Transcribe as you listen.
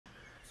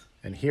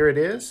And here it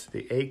is,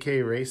 the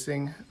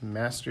AKRacing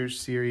Masters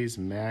Series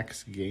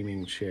Max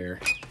gaming chair.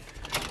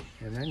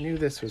 And I knew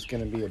this was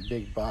going to be a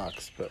big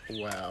box, but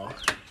wow,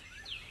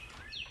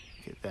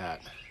 look at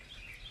that.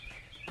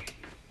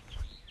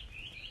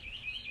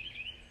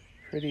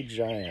 Pretty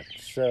giant.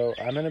 So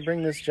I'm going to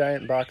bring this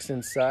giant box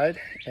inside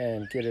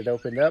and get it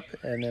opened up,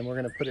 and then we're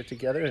going to put it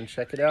together and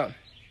check it out.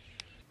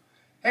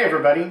 Hey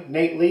everybody,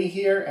 Nate Lee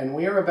here, and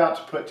we are about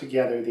to put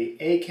together the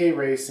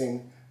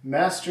AKRacing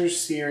Masters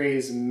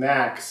Series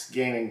Max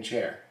gaming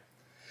chair.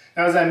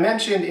 Now, as I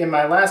mentioned in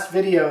my last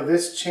video,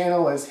 this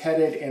channel is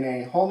headed in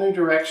a whole new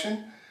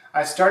direction.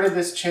 I started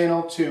this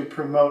channel to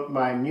promote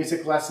my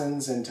music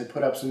lessons and to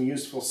put up some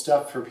useful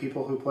stuff for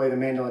people who play the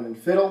mandolin and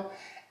fiddle,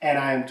 and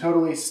I am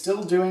totally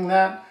still doing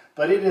that,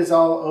 but it is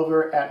all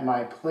over at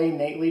my Play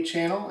Nately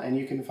channel, and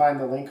you can find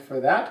the link for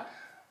that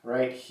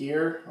right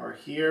here,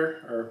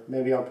 or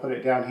maybe I'll put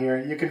it down here.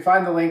 You can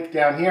find the link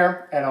down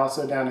here and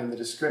also down in the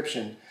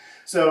description.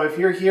 So if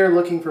you're here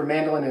looking for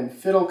mandolin and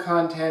fiddle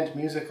content,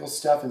 musical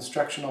stuff,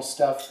 instructional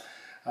stuff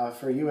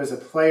for you as a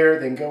player,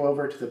 then go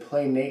over to the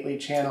Play Nately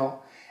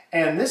channel.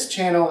 And this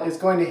channel is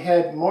going to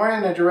head more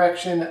in a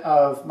direction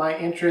of my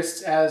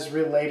interests as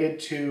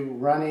related to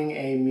running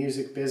a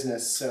music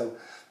business. So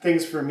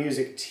things for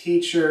music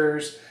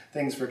teachers,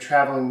 things for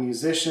traveling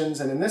musicians,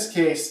 and in this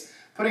case,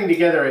 putting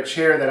together a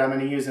chair that I'm going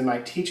to use in my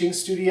teaching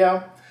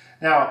studio.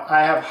 Now,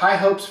 I have high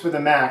hopes for the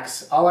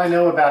Max. All I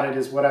know about it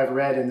is what I've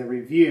read in the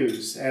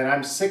reviews, and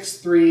I'm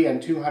 6'3"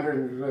 and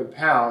 200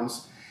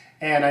 pounds,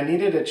 and I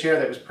needed a chair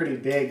that was pretty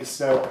big.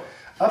 So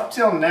up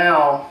till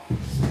now,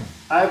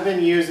 I've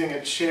been using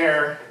a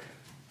chair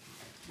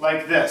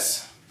like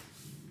this.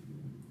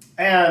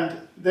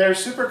 And they're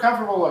super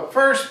comfortable at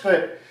first,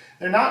 but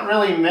they're not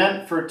really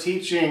meant for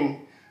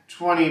teaching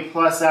 20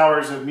 plus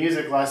hours of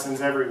music lessons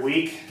every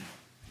week.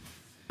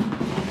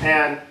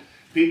 And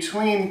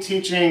between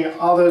teaching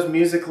all those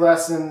music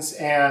lessons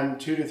and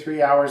 2 to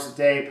 3 hours a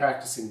day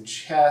practicing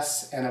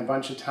chess and a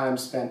bunch of time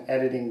spent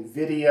editing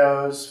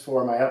videos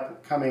for my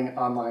upcoming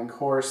online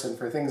course and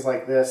for things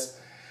like this,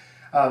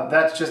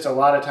 that's just a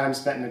lot of time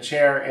spent in a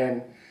chair,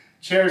 and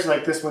chairs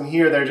like this one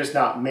here, they're just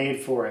not made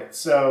for it.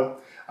 So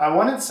I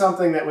wanted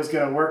something that was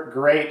going to work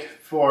great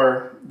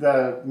for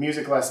the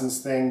music lessons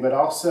thing, but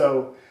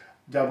also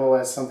double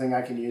as something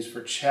I can use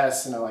for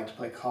chess, and I like to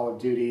play Call of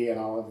Duty and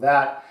all of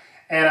that.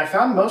 And I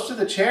found most of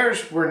the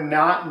chairs were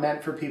not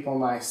meant for people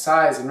my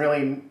size, and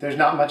really there's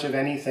not much of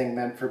anything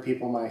meant for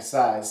people my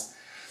size.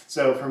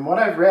 So from what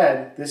I've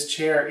read, this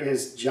chair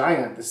is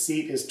giant. The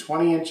seat is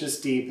 20 inches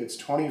deep, it's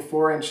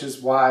 24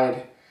 inches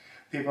wide.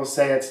 People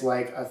say it's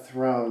like a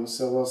throne,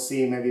 so we'll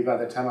see. Maybe by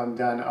the time I'm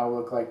done, I'll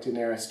look like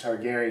Daenerys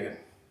Targaryen.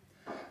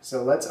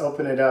 So let's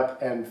open it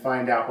up and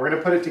find out. We're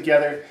going to put it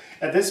together.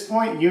 At this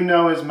point, you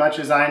know as much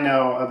as I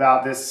know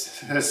about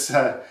this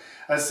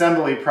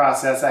assembly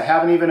process. I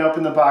haven't even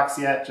opened the box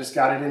yet, just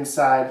got it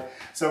inside.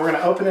 So we're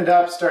going to open it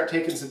up, start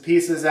taking some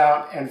pieces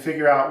out, and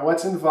figure out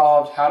what's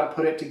involved, how to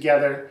put it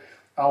together.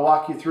 I'll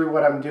walk you through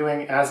what I'm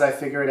doing as I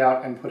figure it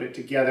out and put it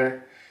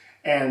together,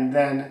 and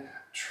then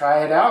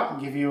try it out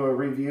and give you a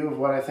review of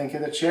what I think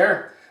of the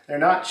chair. They're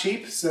not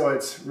cheap, so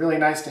it's really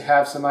nice to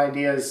have some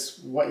ideas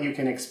what you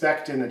can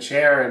expect in the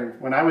chair. And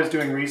when I was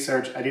doing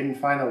research, I didn't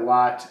find a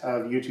lot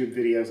of YouTube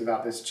videos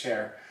about this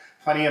chair.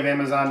 Plenty of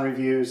Amazon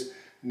reviews,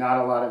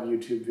 not a lot of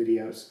YouTube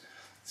videos.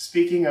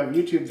 Speaking of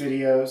YouTube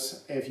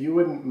videos, if you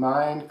wouldn't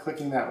mind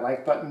clicking that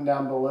like button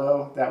down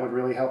below, that would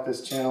really help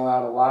this channel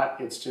out a lot.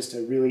 It's just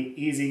a really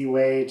easy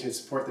way to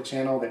support the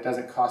channel that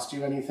doesn't cost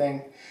you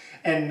anything.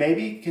 And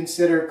maybe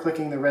consider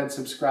clicking the red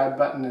subscribe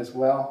button as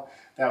well.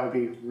 That would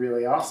be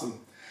really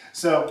awesome.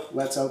 So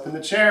let's open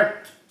the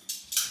chair.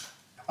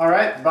 All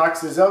right, the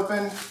box is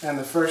open, and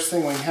the first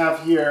thing we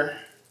have here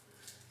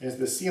is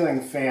the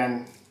ceiling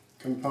fan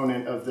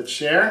component of the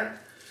chair.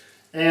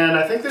 And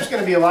I think there's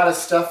going to be a lot of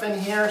stuff in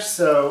here,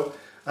 so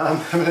I'm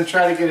going to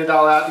try to get it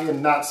all out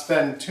and not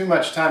spend too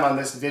much time on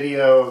this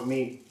video of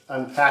me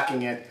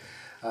unpacking it.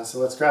 So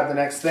let's grab the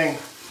next thing.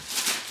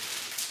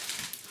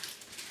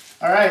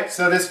 All right,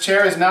 so this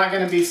chair is not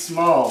going to be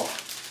small.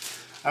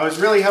 I was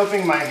really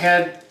hoping my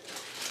head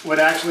would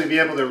actually be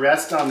able to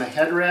rest on the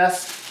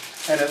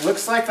headrest, and it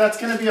looks like that's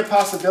going to be a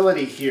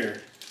possibility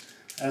here.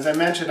 As I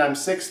mentioned, I'm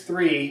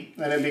 6'3",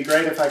 and it'd be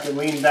great if I could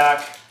lean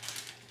back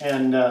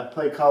and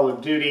play Call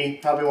of Duty.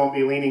 Probably won't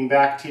be leaning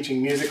back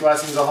teaching music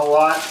lessons a whole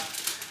lot,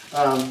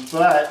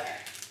 but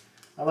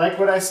I like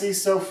what I see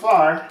so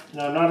far. You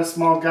know, I'm not a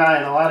small guy,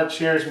 and a lot of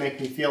chairs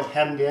make me feel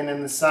hemmed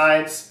in the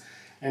sides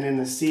and in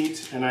the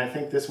seat, and I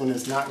think this one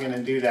is not going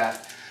to do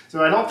that.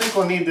 So I don't think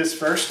we'll need this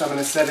first. I'm going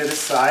to set it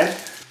aside.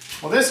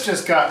 Well, this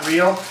just got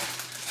real.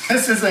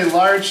 This is a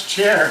large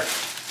chair.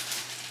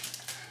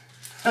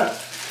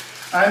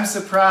 I'm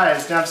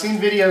surprised. Now, I've seen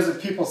videos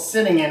of people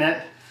sitting in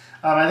it.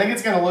 I think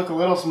it's going to look a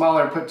little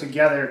smaller put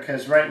together,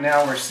 because right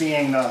now we're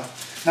seeing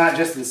not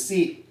just the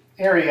seat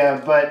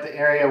area, but the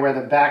area where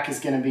the back is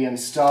going to be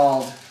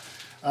installed.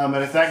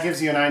 But if that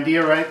gives you an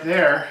idea right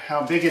there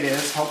how big it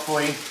is,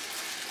 hopefully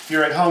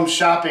you're at home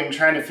shopping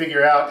trying to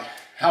figure out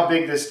how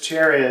big this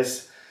chair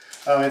is.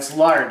 It's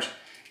large.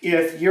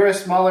 If you're a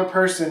smaller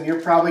person, you're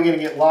probably going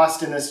to get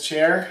lost in this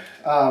chair,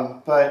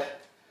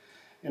 but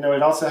you know,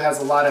 it also has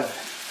a lot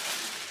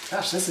of,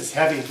 gosh, this is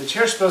heavy. The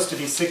chair's supposed to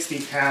be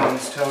 60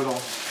 pounds total.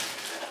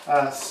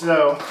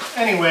 So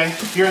anyway,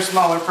 if you're a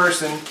smaller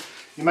person,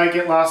 you might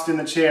get lost in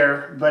the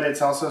chair, but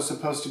it's also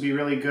supposed to be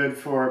really good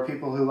for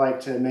people who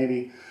like to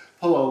maybe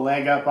pull a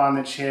leg up on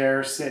the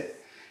chair,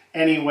 sit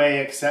any way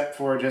except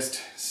for just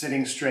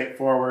sitting straight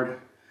forward.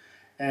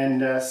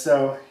 And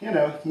so, you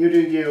know, you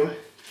do you.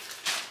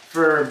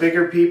 For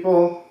bigger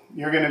people,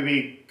 you're going to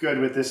be good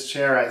with this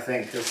chair, I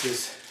think. This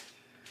is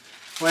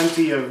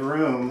plenty of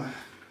room.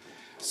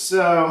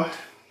 So,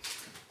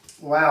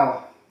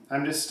 wow,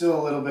 I'm just still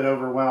a little bit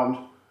overwhelmed.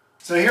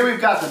 So here we've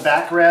got the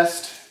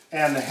backrest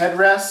and the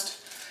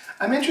headrest.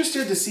 I'm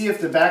interested to see if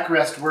the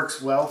backrest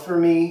works well for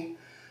me.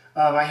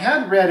 I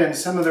had read in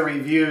some of the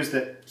reviews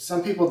that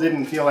some people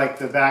didn't feel like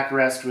the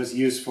backrest was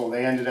useful.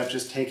 They ended up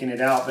just taking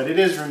it out, but it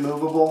is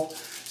removable.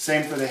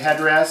 Same for the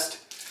headrest.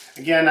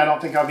 Again, I don't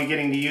think I'll be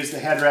getting to use the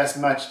headrest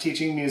much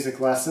teaching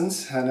music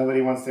lessons. Nobody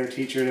wants their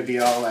teacher to be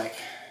all like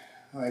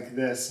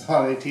this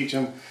while they teach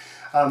them.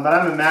 But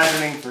I'm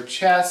imagining for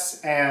chess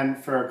and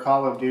for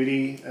Call of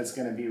Duty, that's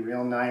going to be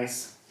real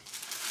nice.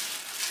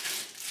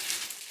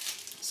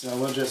 So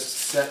we'll just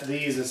set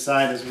these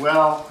aside as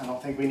well. I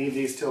don't think we need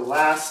these till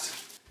last.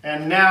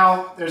 And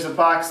now there's a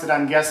box that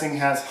I'm guessing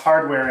has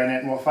hardware in it,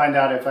 and we'll find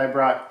out if I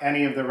brought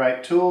any of the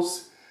right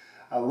tools.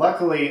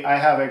 Luckily, I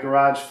have a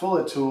garage full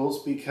of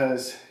tools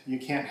because you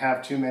can't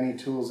have too many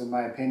tools in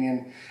my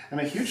opinion. I'm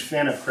a huge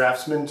fan of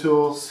Craftsman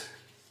tools.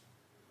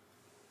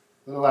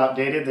 A little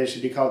outdated, they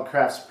should be called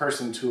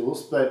craftsperson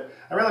tools, but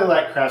I really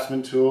like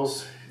Craftsman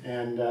tools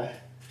and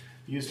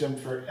used them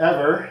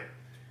forever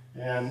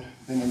and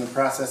been in the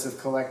process of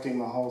collecting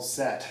the whole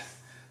set.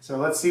 So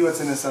let's see what's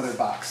in this other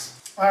box.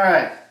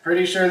 Alright,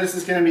 pretty sure this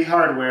is going to be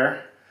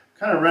hardware.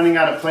 Kind of running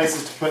out of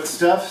places to put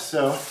stuff,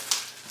 so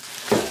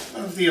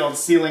of the old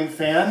ceiling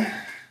fan.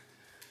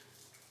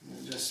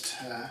 Just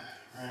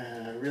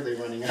really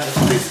running out of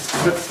places to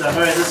put stuff.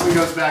 Alright, this one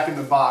goes back in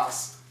the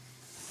box.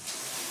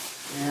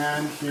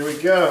 And here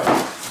we go.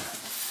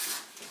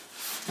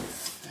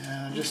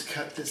 And I'll just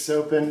cut this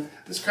open.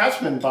 This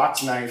Craftsman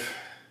box knife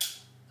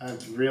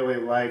I've really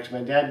liked.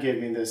 My dad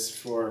gave me this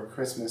for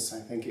Christmas, I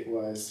think it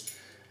was.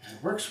 And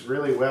it works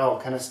really well.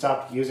 Kind of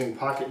stopped using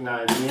pocket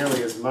knives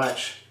nearly as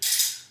much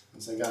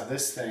once I got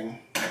this thing.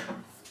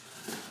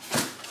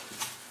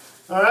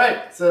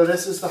 Alright, so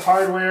this is the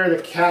hardware,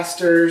 the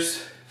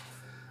casters,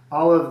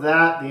 all of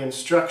that, the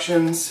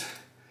instructions.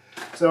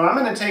 So I'm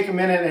going to take a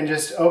minute and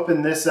just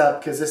open this up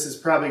because this is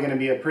probably going to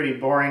be a pretty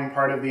boring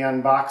part of the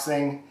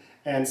unboxing,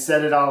 and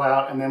set it all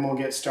out, and then we'll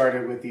get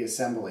started with the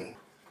assembly.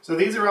 So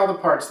these are all the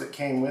parts that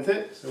came with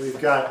it. So we've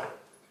got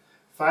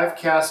 5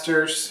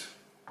 casters,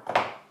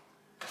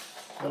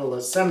 little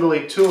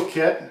assembly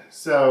toolkit.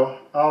 So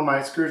all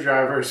my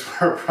screwdrivers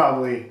were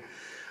probably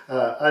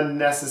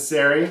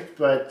unnecessary,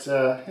 but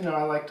you know,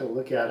 I like to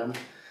look at them.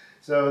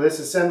 So this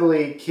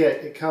assembly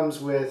kit, it comes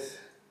with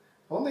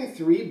only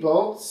 3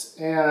 bolts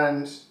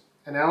and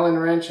an Allen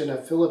wrench and a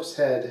Phillips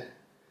head.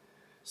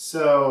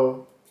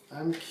 So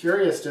I'm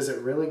curious, does it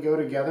really go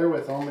together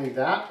with only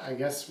that? I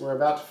guess we're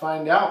about to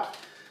find out.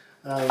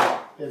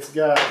 It's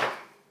got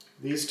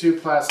these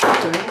 2 plastic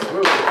things.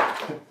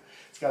 Whoa.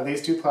 It's got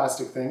these 2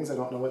 plastic things. I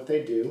don't know what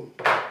they do.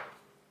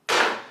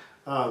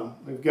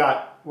 We've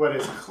got what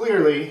is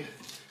clearly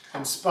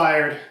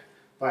inspired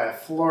by a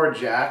floor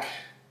jack.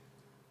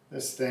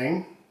 This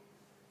thing.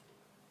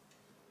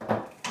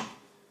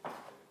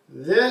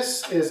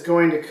 This is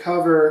going to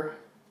cover,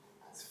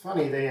 it's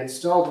funny, they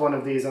installed one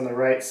of these on the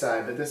right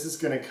side, but this is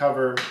going to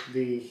cover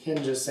the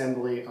hinge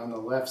assembly on the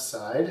left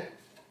side.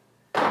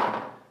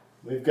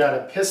 We've got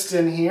a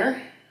piston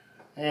here,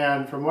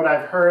 and from what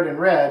I've heard and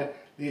read,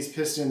 these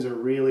pistons are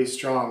really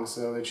strong,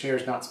 so the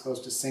chair's not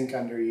supposed to sink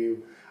under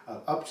you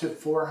up to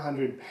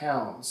 400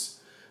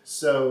 pounds.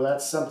 So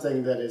that's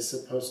something that is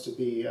supposed to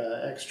be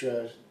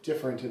extra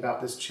different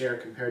about this chair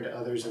compared to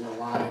others in the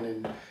line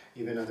and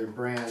even other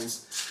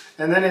brands.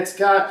 And then it's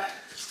got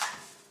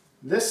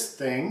this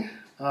thing.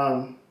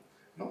 I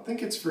don't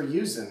think it's for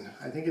using.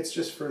 I think it's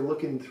just for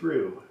looking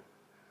through.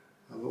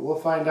 But we'll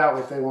find out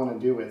what they want to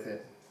do with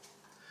it.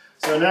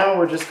 So now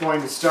we're just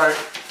going to start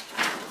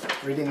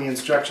reading the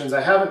instructions.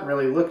 I haven't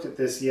really looked at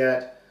this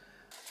yet.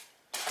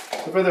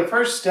 So for the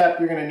first step,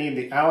 you're going to need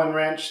the Allen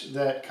wrench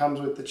that comes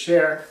with the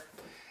chair.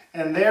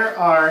 And there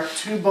are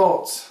 2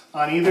 bolts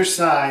on either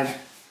side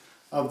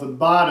of the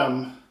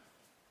bottom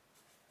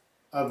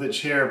of the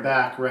chair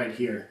back right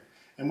here.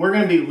 And we're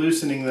going to be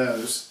loosening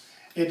those.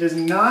 It does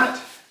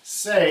not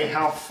say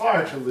how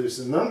far to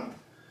loosen them.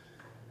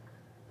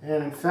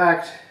 And in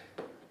fact,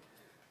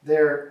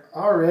 they're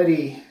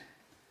already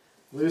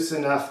loose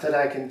enough that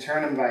I can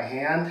turn them by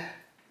hand.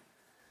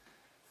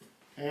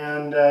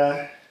 And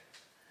I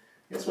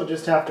guess we'll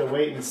just have to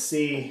wait and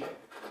see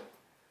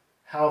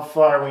how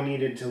far we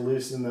needed to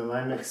loosen them.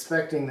 I'm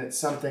expecting that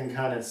something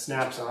kind of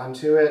snaps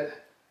onto it.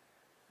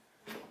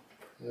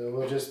 So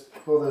we'll just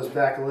pull those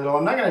back a little.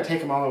 I'm not going to take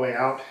them all the way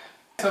out.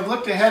 So I've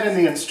looked ahead in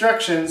the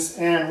instructions,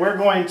 and we're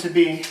going to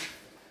be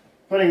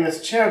putting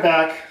this chair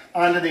back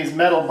onto these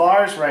metal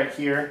bars right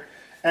here.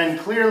 And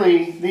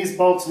clearly these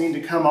bolts need to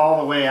come all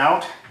the way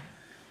out.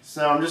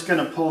 So I'm just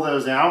going to pull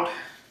those out.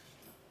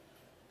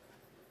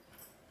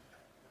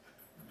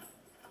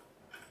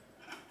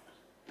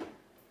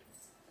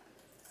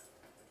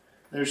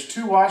 There's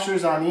 2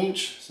 washers on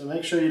each, so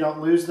make sure you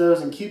don't lose those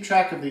and keep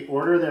track of the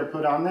order they're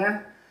put on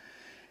there.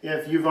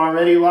 If you've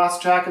already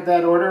lost track of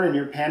that order and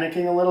you're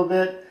panicking a little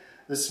bit,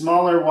 the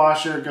smaller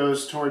washer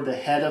goes toward the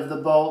head of the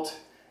bolt,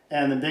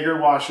 and the bigger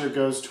washer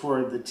goes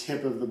toward the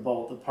tip of the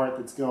bolt, the part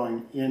that's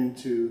going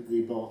into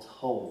the bolt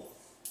hole.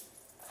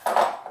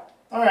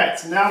 Alright,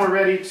 so now we're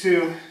ready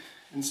to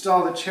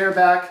install the chair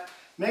back.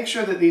 Make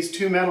sure that these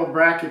 2 metal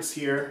brackets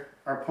here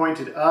are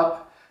pointed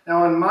up.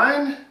 Now on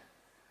mine,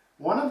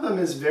 one of them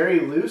is very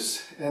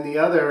loose and the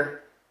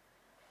other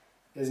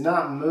is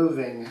not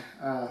moving.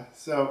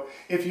 So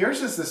if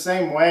yours is the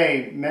same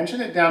way, mention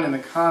it down in the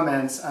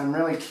comments. I'm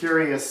really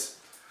curious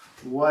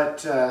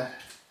what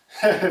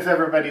if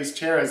everybody's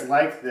chair is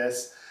like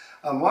this.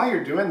 While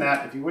you're doing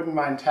that, if you wouldn't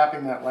mind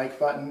tapping that like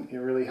button, it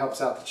really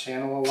helps out the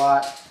channel a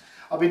lot.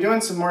 I'll be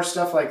doing some more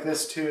stuff like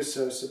this too,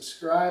 so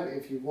subscribe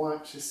if you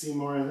want to see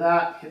more of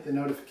that. Hit the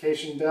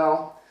notification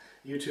bell.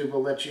 YouTube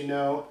will let you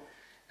know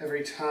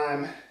every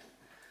time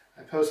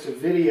I post a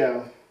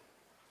video.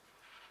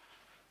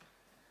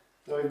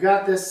 So we've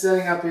got this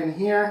setting up in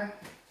here,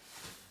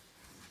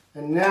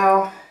 and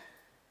now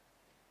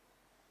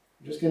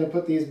I'm just going to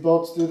put these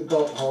bolts through the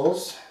bolt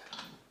holes.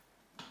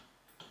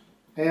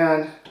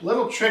 And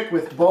little trick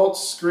with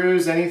bolts,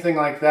 screws, anything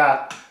like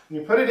that,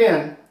 when you put it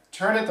in,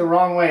 turn it the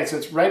wrong way. So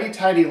it's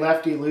righty-tighty,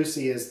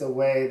 lefty-loosey is the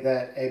way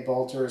that a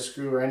bolt or a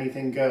screw or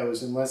anything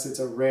goes, unless it's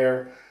a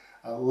rare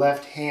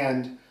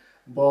left-hand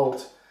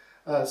bolt.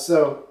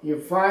 So you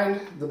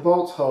find the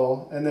bolt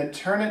hole and then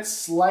turn it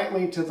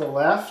slightly to the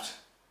left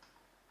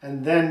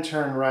and then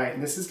turn right.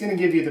 And this is going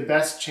to give you the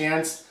best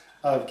chance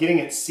of getting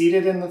it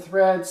seated in the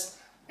threads,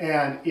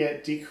 and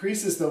it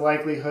decreases the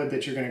likelihood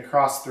that you're going to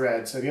cross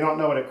thread. So if you don't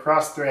know what a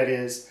cross thread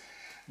is,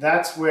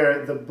 that's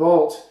where the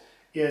bolt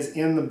is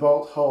in the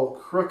bolt hole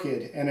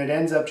crooked and it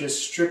ends up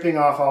just stripping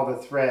off all the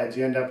threads.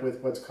 You end up with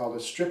what's called a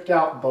stripped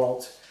out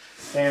bolt,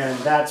 and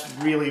that's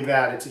really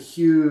bad. It's a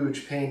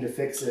huge pain to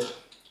fix it.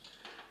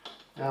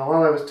 Now,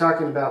 while I was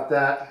talking about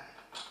that,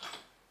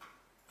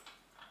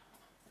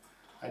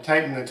 I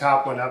tightened the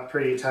top one up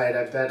pretty tight.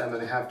 I bet I'm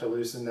going to have to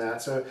loosen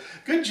that. So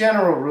good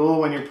general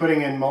rule when you're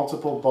putting in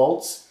multiple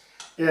bolts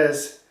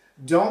is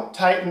don't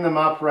tighten them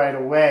up right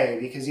away,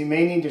 because you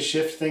may need to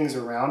shift things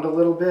around a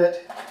little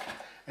bit.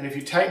 And if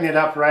you tighten it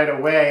up right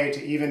away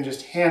to even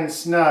just hand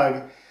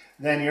snug,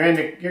 then you're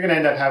going to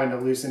end up having to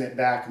loosen it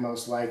back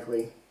most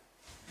likely.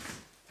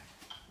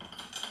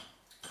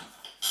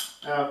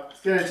 Now,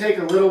 it's going to take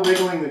a little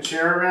wiggling the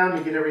chair around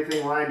to get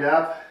everything lined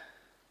up.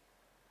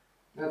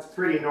 That's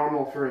pretty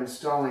normal for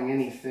installing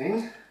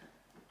anything.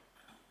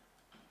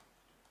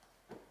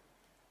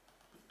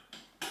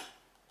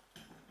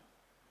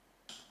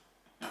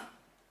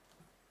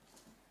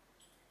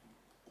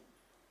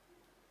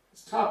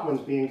 This top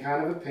one's being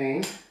kind of a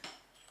pain.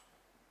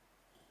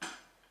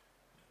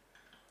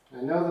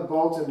 I know the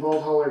bolt and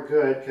bolt hole are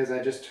good because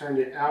I just turned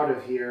it out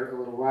of here a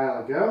little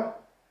while ago.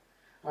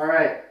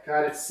 Alright,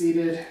 got it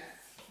seated.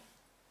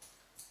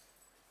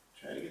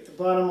 Try to get the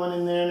bottom one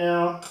in there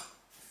now.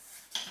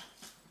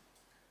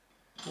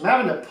 I'm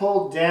having to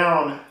pull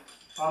down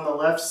on the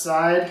left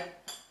side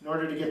in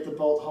order to get the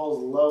bolt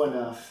holes low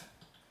enough.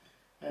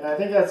 And I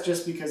think that's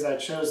just because I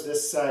chose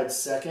this side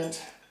second.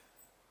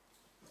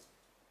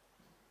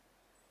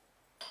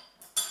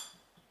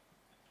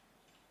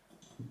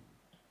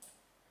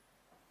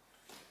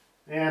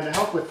 And to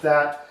help with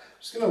that, I'm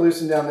just going to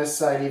loosen down this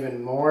side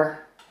even more.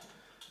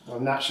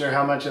 I'm not sure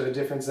how much of a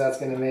difference that's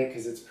going to make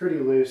because it's pretty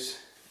loose.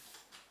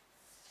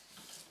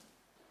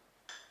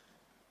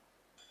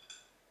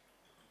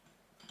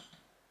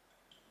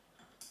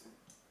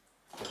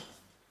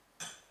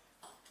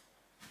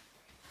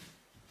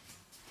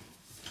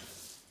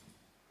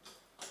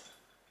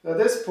 So at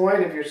this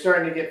point, if you're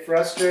starting to get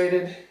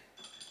frustrated,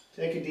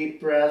 take a deep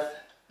breath,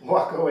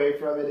 walk away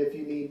from it if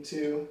you need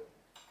to.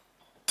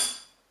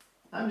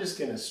 I'm just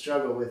going to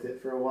struggle with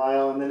it for a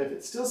while, and then if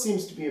it still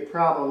seems to be a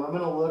problem, I'm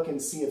going to look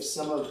and see if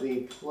some of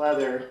the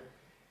pleather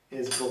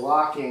is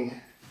blocking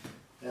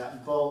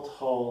that bolt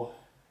hole.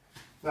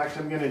 In fact,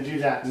 I'm going to do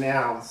that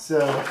now.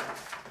 So,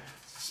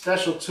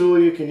 special tool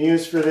you can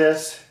use for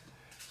this,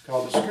 it's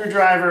called a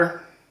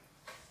screwdriver.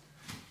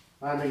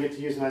 Finally get to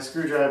use my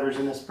screwdrivers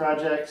in this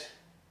project.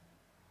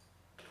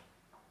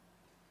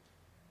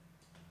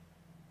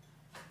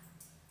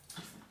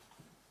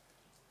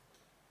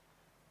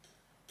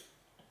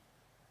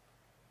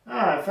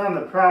 I found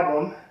the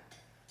problem.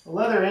 The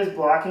leather is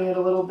blocking it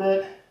a little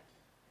bit,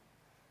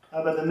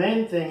 but the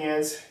main thing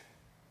is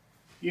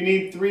you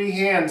need 3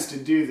 hands to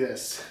do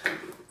this.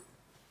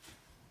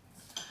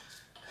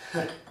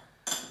 I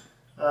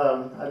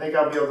think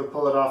I'll be able to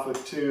pull it off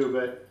with 2,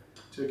 but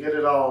to get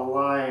it all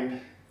aligned,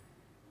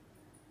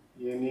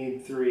 You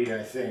need 3,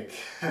 I think.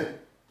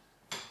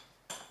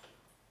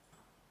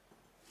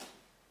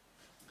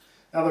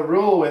 Now the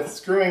rule with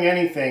screwing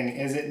anything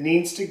is it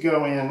needs to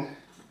go in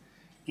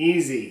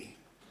easy.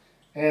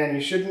 And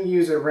you shouldn't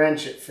use a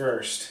wrench at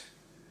first.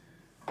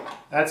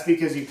 That's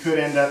because you could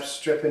end up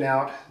stripping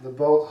out the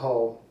bolt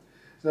hole.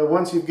 So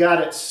once you've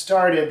got it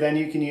started, then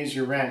you can use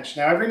your wrench.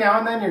 Now every now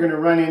and then you're going to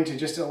run into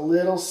just a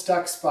little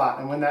stuck spot,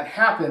 and when that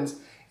happens,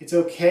 it's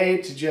okay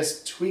to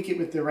just tweak it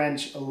with the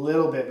wrench a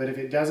little bit, but if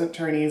it doesn't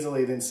turn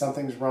easily, then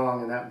something's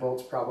wrong and that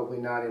bolt's probably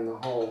not in the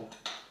hole.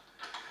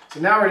 So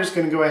now we're just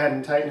going to go ahead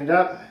and tighten it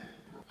up.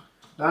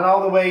 Not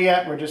all the way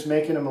yet, we're just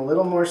making them a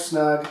little more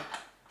snug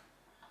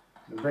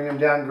and bring them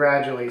down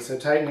gradually. So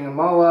tightening them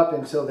all up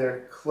until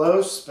they're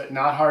close but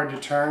not hard to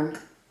turn.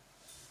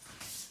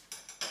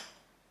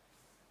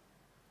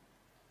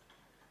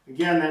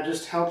 Again, that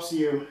just helps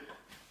you.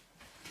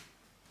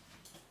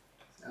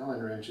 This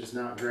Allen wrench is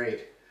not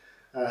great.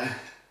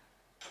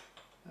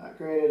 Not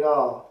great at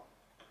all.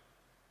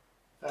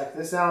 In fact,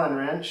 this Allen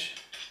wrench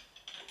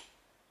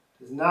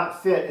does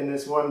not fit in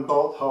this one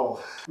bolt hole.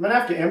 I'm going to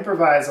have to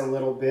improvise a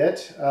little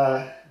bit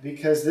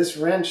because this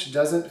wrench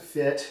doesn't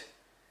fit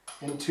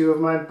in 2 of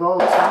my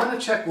bolts. I'm going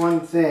to check one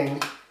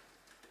thing.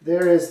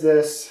 There is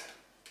this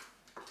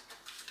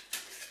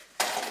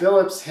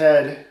Phillips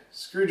head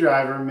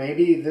screwdriver.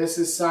 Maybe this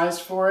is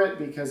sized for it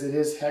because it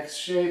is hex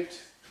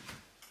shaped.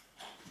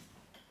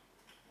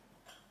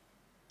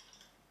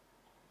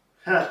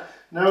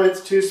 No,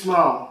 it's too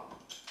small.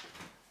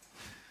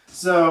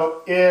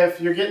 So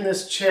if you're getting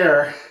this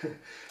chair,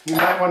 you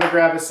might want to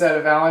grab a set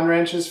of Allen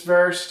wrenches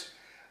first.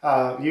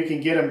 You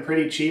can get them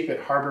pretty cheap at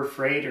Harbor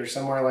Freight or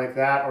somewhere like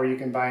that, or you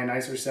can buy a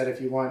nicer set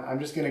if you want. I'm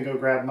just going to go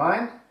grab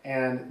mine,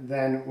 and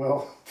then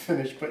we'll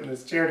finish putting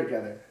this chair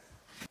together.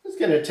 I'm just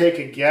going to take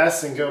a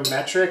guess and go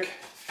metric,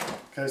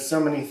 because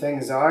so many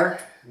things are.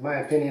 In my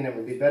opinion, it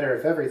would be better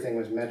if everything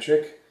was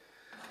metric.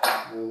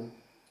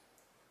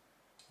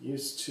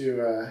 Used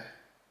to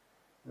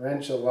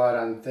wrench a lot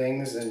on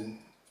things and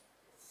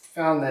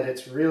found that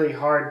it's really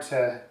hard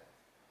to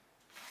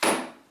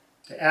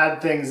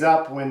add things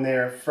up when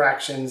they're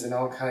fractions and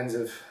all kinds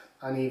of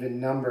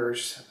uneven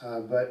numbers.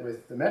 But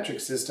with the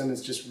metric system,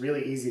 it's just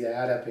really easy to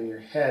add up in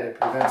your head. It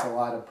prevents a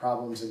lot of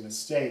problems and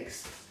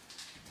mistakes.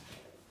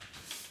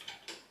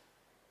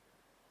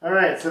 All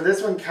right, so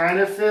this one kind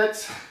of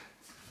fits.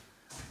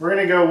 We're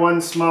going to go one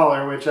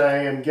smaller, which I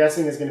am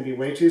guessing is going to be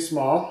way too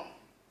small.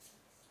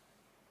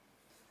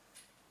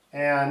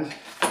 And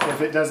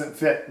if it doesn't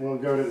fit, we'll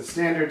go to the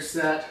standard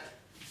set.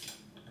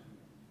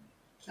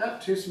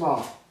 Yep, too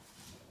small.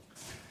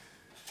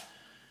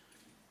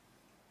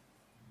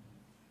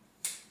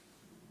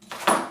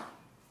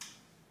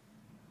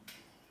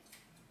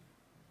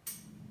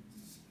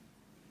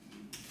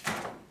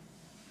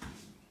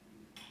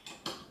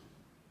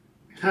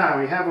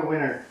 We have a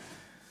winner.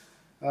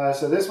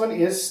 So this one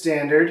is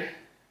standard,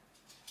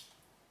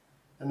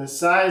 and the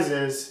size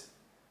is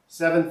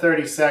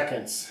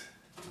 7/32.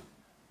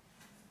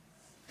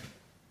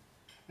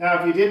 Now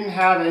if you didn't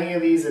have any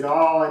of these at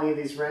all, any of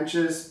these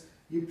wrenches,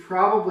 you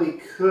probably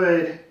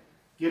could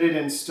get it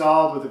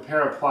installed with a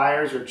pair of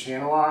pliers or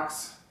channel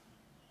locks.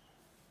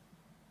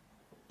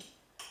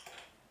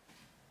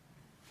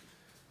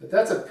 But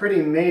that's a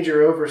pretty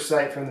major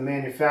oversight from the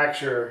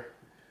manufacturer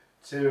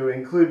to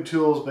include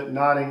tools but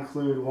not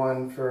include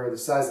one for the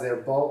size of their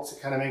bolts.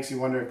 It kind of makes you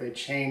wonder if they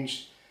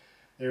changed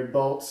their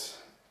bolts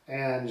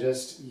and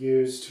just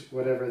used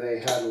whatever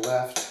they had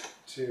left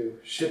to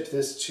ship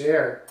this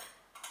chair.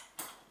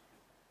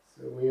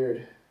 So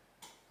weird.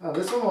 Oh,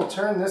 this one will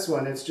turn this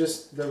one. It's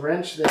just the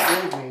wrench they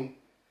gave me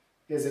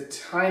is a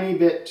tiny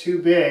bit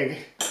too big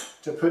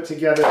to put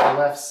together the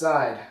left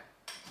side.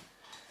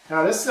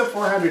 Now this is a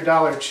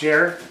 $400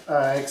 chair.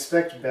 I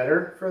expect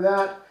better for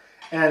that.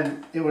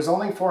 And it was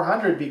only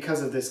 $400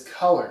 because of this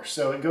color.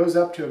 So it goes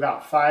up to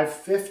about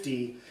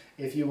 $550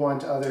 if you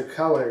want other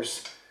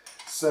colors.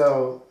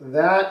 So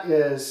that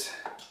is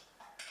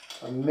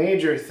a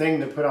major thing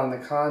to put on the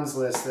cons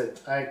list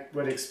that I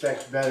would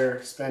expect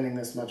better spending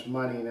this much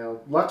money.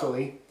 Now,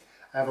 luckily,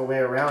 I have a way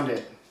around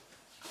it.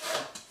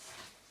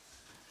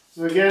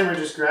 So again, we're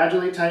just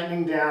gradually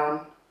tightening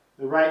down.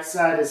 The right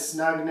side is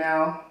snug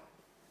now.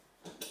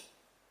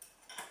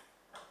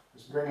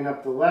 Just bringing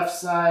up the left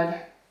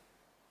side.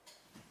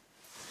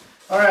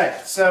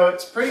 Alright, so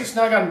it's pretty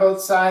snug on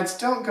both sides.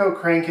 Don't go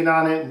cranking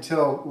on it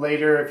until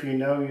later if you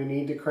know you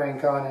need to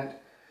crank on it.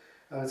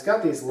 It's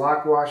got these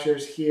lock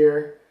washers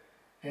here,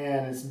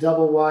 and it's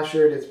double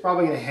washered. It's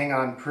probably going to hang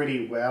on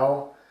pretty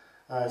well,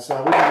 so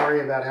I wouldn't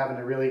worry about having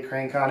to really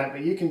crank on it,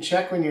 but you can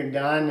check when you're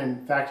done.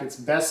 In fact, it's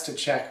best to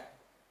check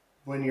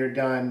when you're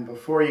done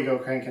before you go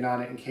cranking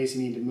on it in case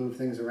you need to move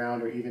things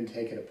around or even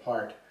take it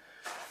apart.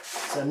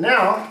 So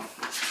now,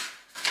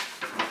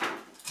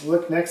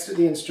 look next to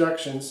the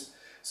instructions.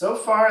 So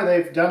far,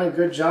 they've done a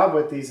good job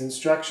with these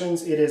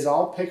instructions. It is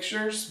all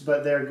pictures,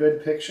 but they're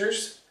good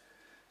pictures.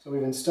 So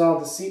we've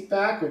installed the seat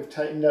back, we've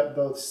tightened up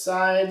both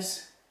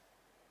sides,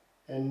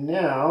 and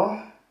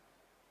now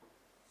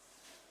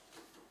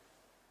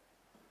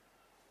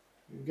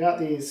we've we've got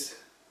these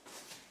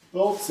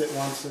bolts it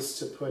wants us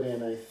to put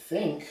in, I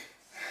think.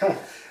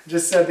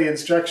 Just said the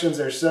instructions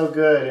are so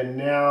good, and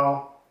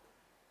now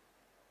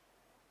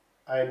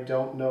I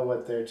don't know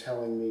what they're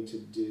telling me to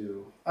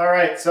do. All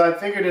right, so I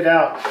figured it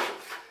out.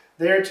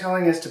 They're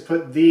telling us to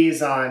put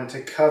these on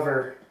to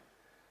cover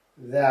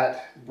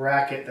that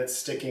bracket that's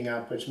sticking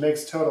up, which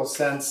makes total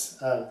sense.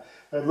 If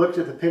I looked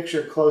at the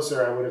picture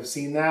closer, I would have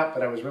seen that,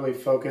 but I was really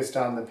focused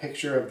on the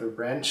picture of the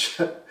wrench.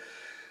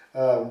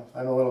 I'm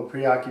a little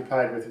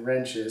preoccupied with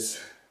wrenches.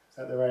 Is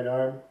that the right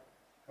arm?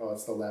 Well,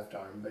 it's the left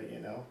arm, but you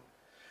know.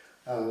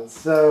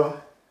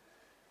 So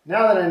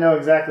now that I know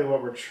exactly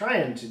what we're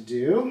trying to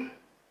do,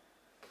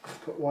 let's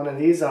put one of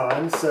these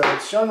on. So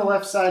it's showing the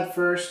left side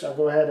first. I'll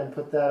go ahead and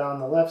put that on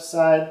the left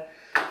side.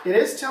 It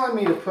is telling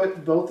me to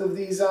put both of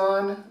these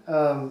on.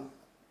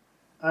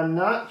 I'm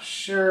not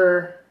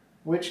sure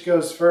which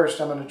goes first.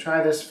 I'm going to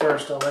try this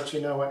first. I'll let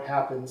you know what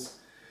happens.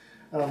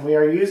 We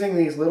are using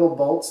these little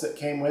bolts that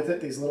came with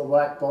it, these little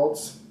black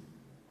bolts.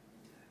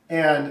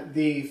 And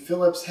the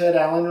Phillips head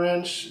Allen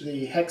wrench,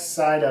 the hex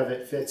side of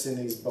it fits in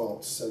these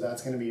bolts. So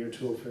that's going to be your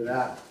tool for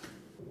that.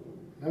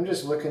 I'm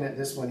just looking at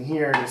this one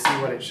here to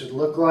see what it should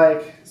look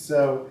like.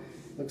 So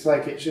it looks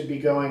like it should be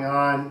going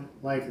on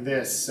like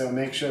this. So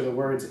make sure the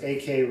words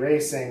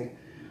AKRacing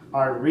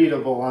are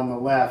readable on the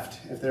left.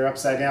 If they're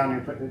upside down,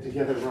 you're putting it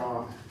together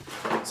wrong.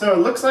 So it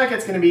looks like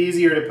it's going to be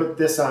easier to put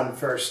this on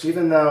first,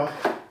 even though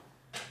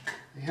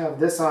we have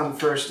this on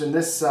first and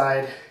this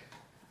side.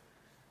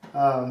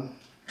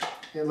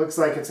 It looks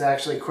like it's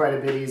actually quite a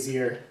bit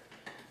easier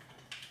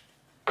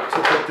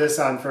to put this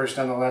on first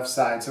on the left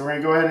side. So we're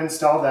going to go ahead and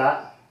install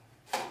that.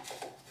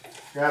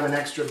 Grab an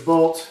extra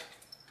bolt.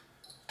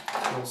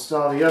 We'll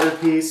install the other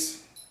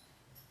piece.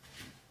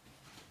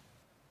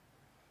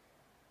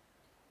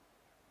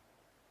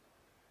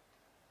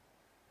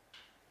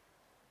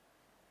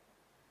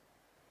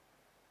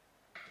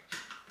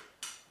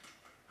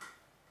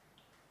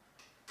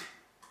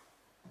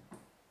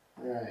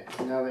 Alright,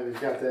 now that we've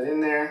got that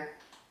in there,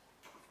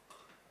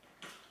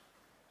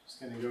 just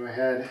going to go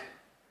ahead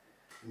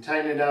and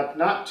tighten it up,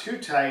 not too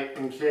tight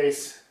in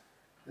case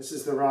this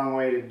is the wrong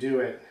way to do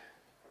it.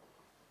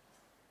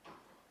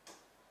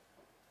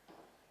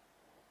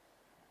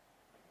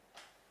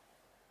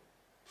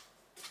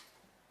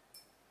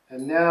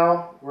 And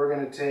now we're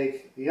going to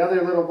take the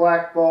other little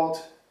black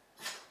bolt,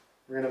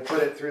 we're going to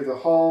put it through the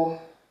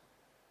hole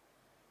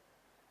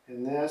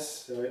in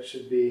this, so it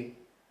should be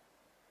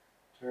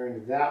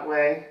turned that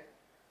way.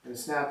 I'm going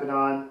to snap it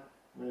on.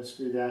 I'm going to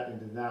screw that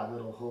into that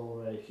little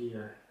hole right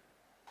here.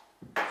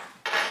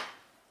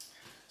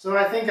 So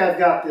I think I've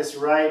got this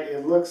right.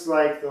 It looks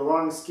like the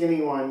long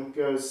skinny one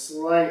goes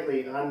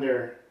slightly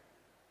under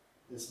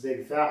this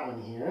big fat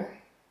one here.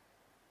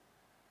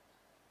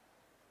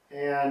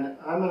 And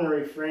I'm going to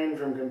refrain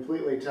from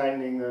completely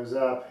tightening those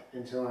up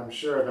until I'm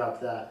sure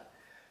about that.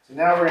 So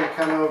now we're going to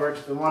come over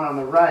to the one on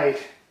the right.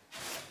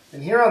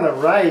 And here on the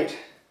right,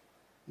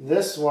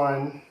 this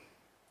one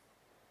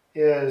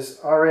is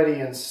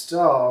already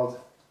installed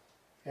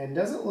and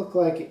doesn't look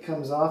like it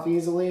comes off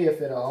easily,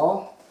 if at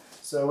all.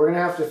 So we're going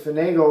to have to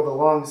finagle the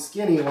long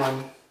skinny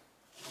one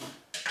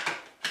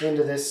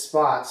into this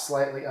spot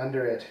slightly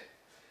under it.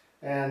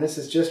 And this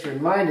has just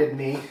reminded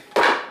me,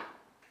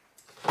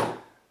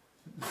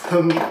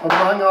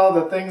 among all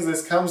the things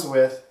this comes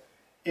with,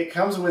 it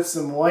comes with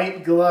some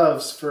white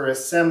gloves for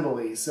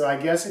assembly. So I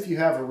guess if you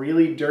have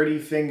really dirty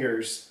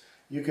fingers,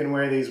 you can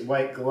wear these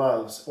white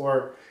gloves.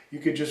 Or you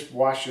could just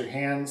wash your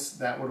hands,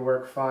 that would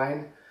work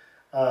fine.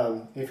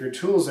 If your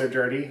tools are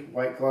dirty,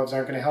 white gloves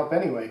aren't going to help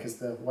anyway, because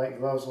the white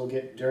gloves will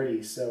get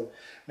dirty. So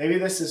maybe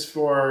this is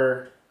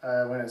for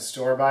when a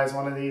store buys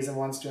one of these and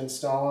wants to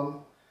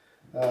install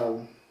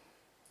them.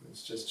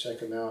 Let's just check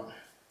them out.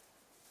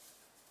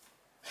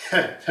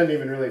 Doesn't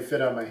even really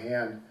fit on my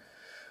hand.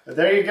 But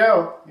there you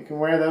go. You can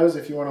wear those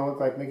if you want to look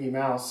like Mickey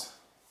Mouse.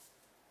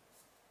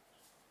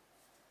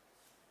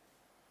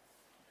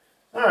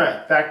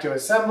 Alright, back to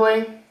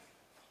assembly.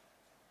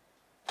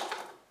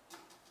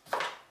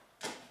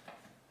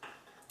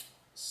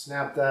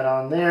 Snap that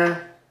on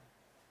there.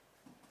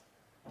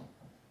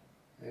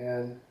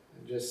 And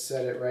just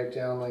set it right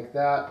down like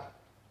that.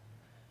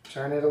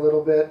 Turn it a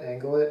little bit,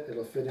 angle it,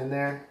 it'll fit in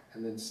there,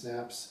 and then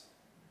snaps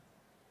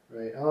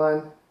right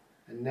on.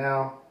 And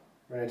now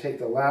we're going to take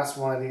the last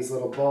one of these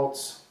little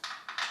bolts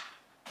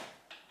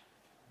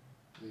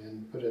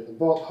and put it in the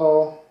bolt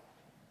hole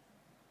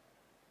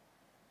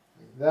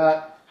like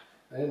that.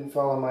 I didn't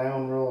follow my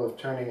own rule of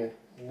turning it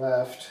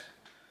left.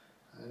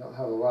 I don't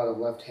have a lot of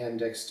left hand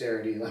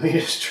dexterity. Let me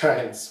just try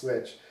and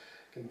switch.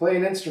 I can play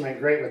an instrument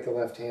great with the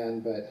left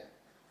hand, but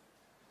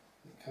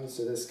when it comes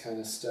to this kind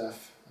of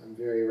stuff, I'm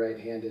very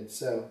right-handed.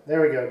 So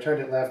there we go,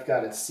 turned it left,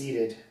 got it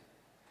seated.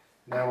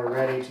 Now we're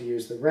ready to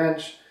use the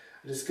wrench.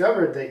 I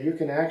discovered that you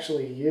can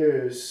actually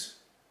use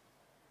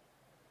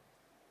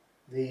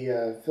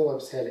the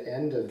Phillips head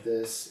end of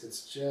this.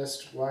 It's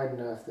just wide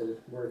enough that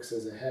it works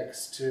as a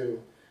hex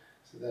too,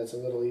 so that's a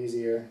little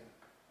easier.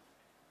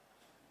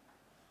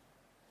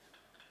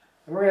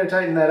 And we're going to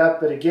tighten that up,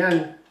 but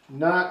again,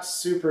 not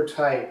super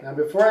tight. Now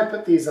before I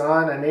put these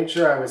on, I made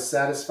sure I was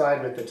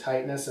satisfied with the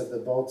tightness of the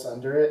bolts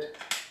under it.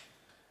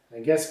 I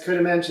guess could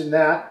have mentioned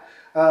that,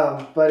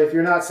 but if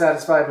you're not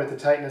satisfied with the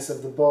tightness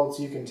of the bolts,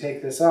 you can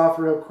take this off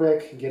real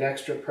quick, get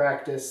extra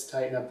practice,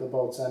 tighten up the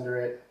bolts under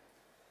it,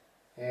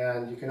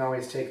 and you can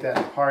always take that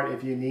apart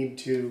if you need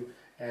to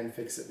and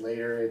fix it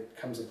later. It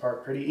comes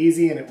apart pretty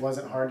easy and it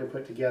wasn't hard to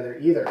put together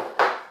either.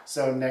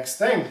 So next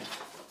thing.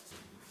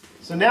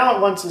 So now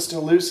it wants us to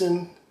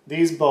loosen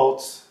these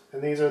bolts,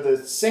 and these are the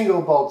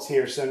single bolts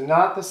here, so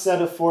not the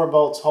set of 4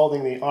 bolts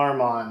holding the arm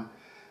on,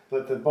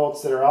 but the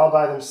bolts that are all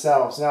by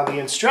themselves. Now the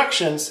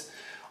instructions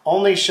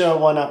only show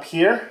one up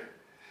here,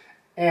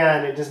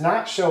 and it does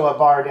not show a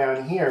bar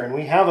down here, and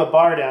we have a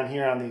bar down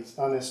here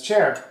on this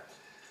chair.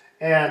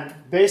 And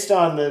based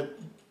on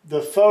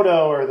the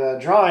photo or the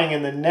drawing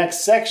in the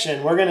next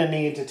section, we're going to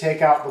need to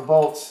take out the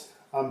bolts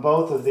on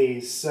both of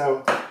these.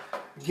 So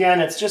again,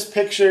 it's just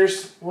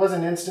pictures. It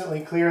wasn't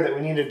instantly clear that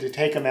we needed to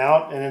take them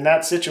out, and in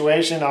that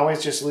situation,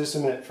 always just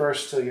loosen it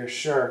first till you're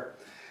sure.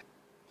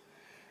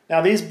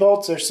 Now these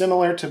bolts are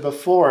similar to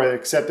before,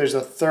 except there's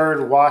a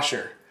third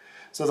washer.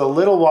 So the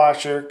little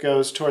washer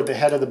goes toward the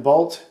head of the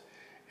bolt,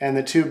 and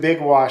the 2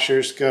 big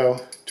washers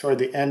go toward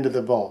the end of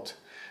the bolt.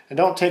 And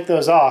don't take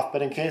those off,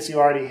 but in case you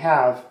already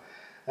have,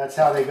 that's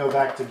how they go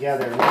back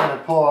together. We're going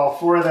to pull all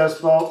 4 of those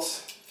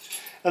bolts.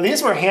 Now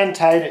these were hand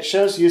tight. It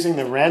shows using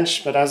the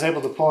wrench, but I was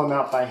able to pull them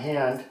out by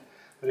hand.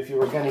 But if you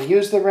were going to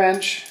use the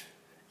wrench,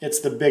 it's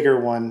the bigger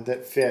one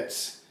that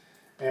fits.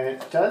 And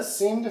it does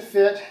seem to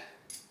fit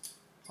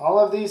all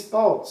of these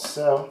bolts,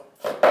 so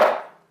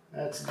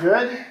that's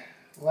good.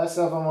 Less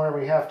of them where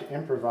we have to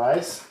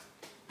improvise.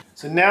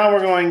 So now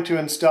we're going to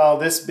install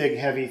this big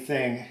heavy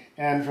thing,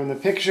 and from the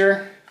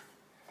picture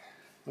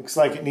looks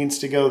like it needs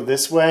to go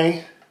this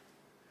way.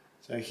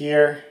 So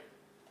here,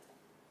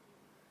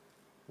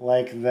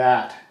 like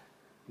that.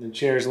 The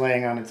chair's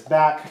laying on its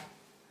back.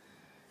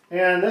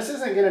 And this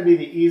isn't going to be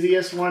the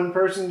easiest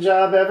one-person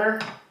job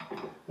ever,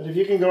 but if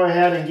you can go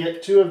ahead and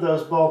get 2 of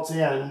those bolts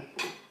in,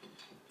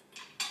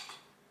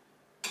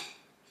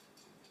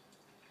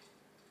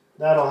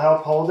 that'll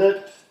help hold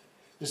it.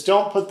 Just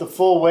don't put the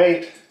full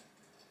weight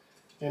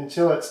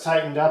until it's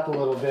tightened up a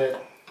little bit.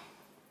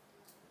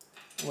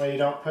 That way you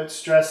don't put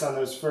stress on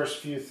those first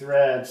few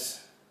threads.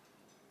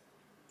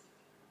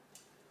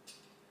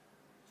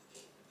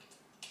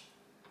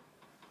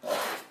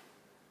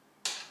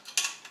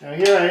 Now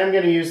here I am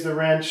going to use the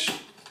wrench,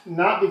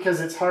 not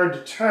because it's hard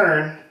to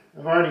turn,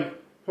 I've already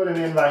put them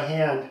in by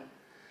hand,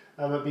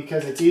 but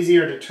because it's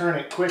easier to turn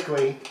it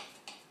quickly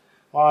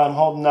while I'm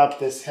holding up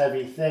this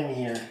heavy thing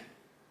here.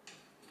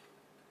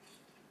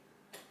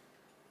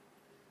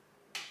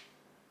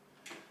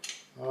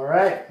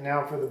 Alright,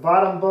 now for the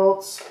bottom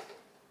bolts.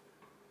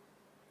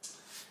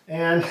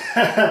 And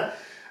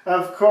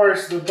of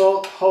course the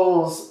bolt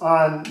holes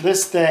on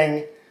this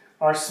thing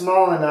are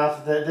small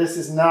enough that this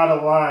is not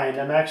aligned.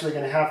 I'm actually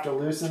going to have to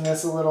loosen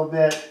this a little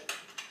bit,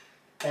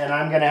 and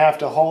I'm going to have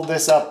to hold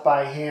this up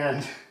by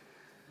hand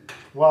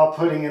while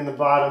putting in the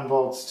bottom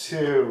bolts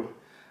too.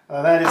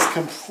 That is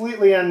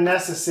completely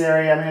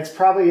unnecessary. I mean, it's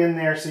probably in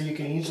there so you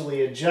can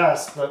easily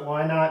adjust, but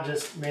why not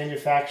just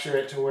manufacture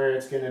it to where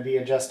it's going to be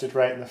adjusted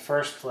right in the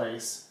first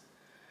place?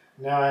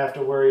 Now I have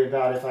to worry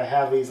about if I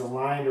have these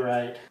aligned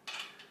right.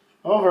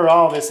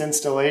 Overall, this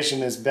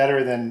installation is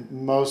better than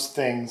most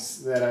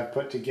things that I've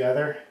put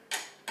together.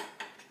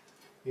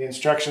 The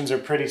instructions are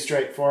pretty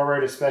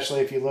straightforward, especially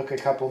if you look a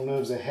couple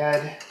moves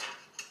ahead.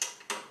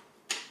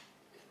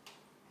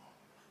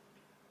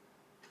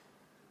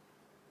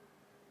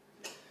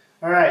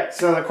 Alright,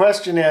 so the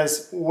question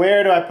is,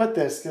 where do I put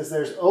this? Because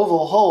there's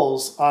oval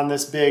holes on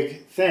this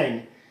big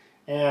thing,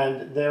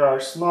 and there are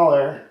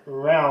smaller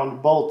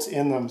round bolts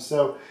in them.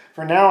 So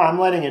for now, I'm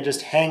letting it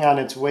just hang on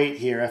its weight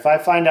here. If I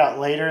find out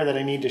later that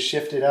I need to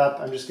shift it up,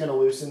 I'm just going to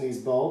loosen these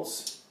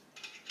bolts.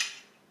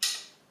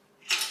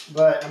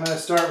 But I'm going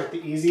to start with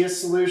the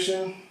easiest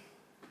solution.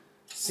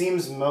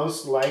 Seems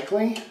most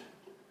likely.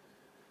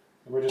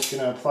 We're just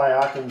going to apply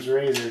Occam's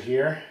razor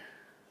here.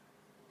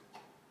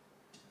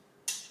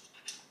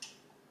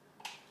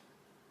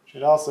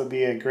 Should also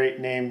be a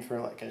great name for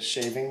like a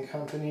shaving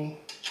company.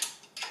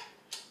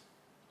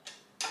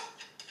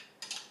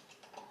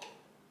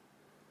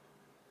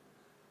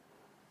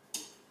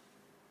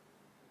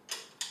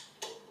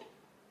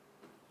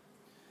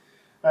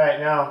 Alright,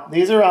 now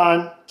these are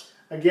on.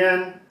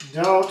 Again,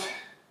 don't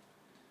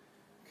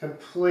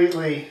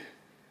completely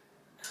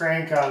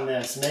crank on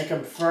this. Make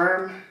them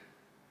firm,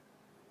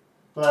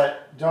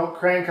 but don't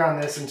crank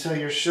on this until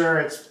you're sure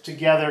it's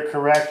together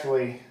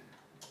correctly.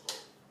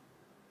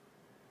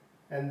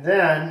 And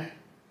then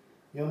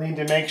you'll need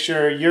to make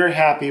sure you're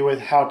happy with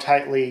how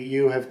tightly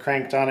you have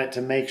cranked on it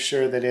to make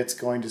sure that it's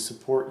going to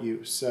support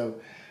you. So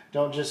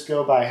don't just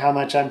go by how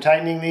much I'm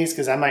tightening these,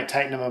 because I might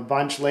tighten them a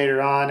bunch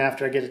later on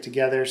after I get it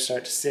together,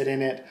 start to sit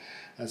in it.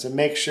 So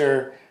make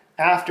sure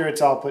after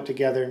it's all put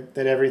together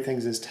that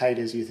everything's as tight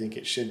as you think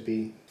it should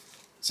be.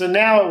 So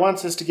now it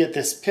wants us to get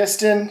this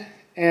piston,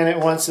 and it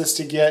wants us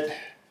to get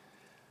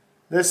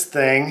this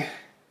thing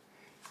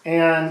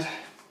And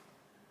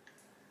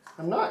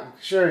I'm not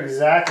sure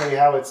exactly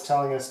how it's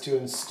telling us to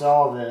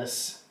install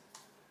this.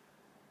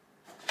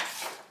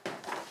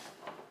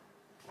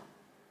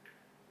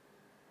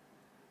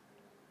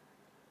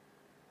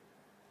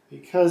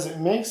 Because it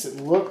makes it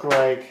look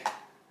like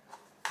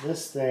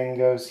this thing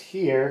goes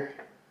here.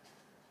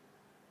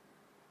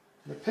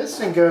 The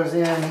piston goes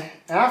in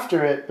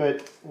after it,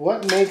 but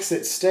what makes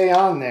it stay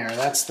on there?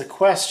 That's the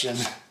question.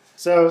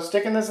 So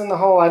sticking this in the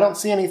hole, I don't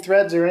see any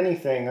threads or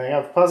anything.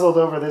 I've puzzled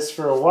over this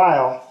for a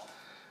while.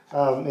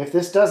 If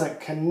this doesn't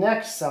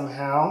connect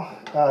somehow,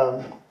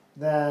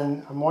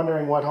 then I'm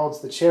wondering what holds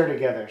the chair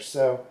together.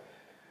 So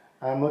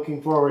I'm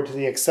looking forward to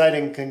the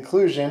exciting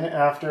conclusion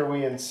after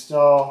we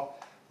install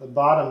the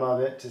bottom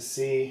of it to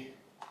see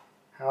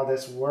how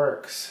this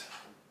works.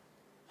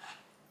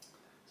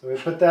 So we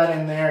put that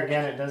in there.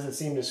 Again, it doesn't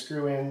seem to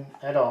screw in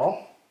at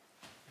all.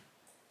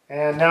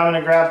 And now I'm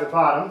going to grab the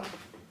bottom.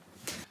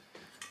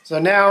 So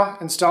now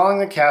installing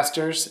the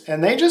casters,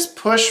 and they just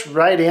push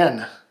right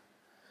in.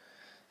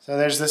 So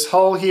there's this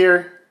hole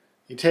here.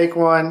 You take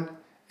one,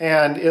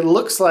 and it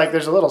looks like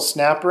there's a little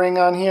snap ring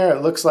on here.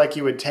 It looks like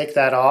you would take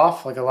that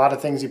off. Like a lot of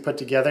things you put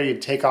together,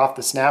 you'd take off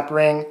the snap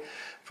ring,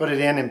 put it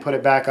in, and put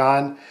it back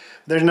on.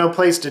 There's no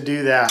place to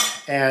do that.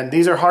 And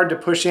these are hard to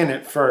push in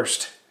at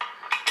first.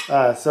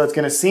 So it's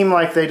going to seem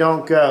like they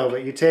don't go,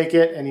 but you take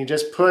it and you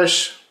just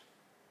push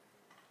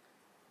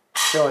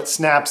till it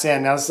snaps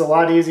in. Now this is a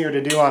lot easier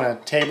to do on a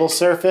table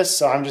surface,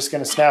 so I'm just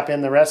going to snap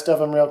in the rest of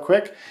them real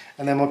quick,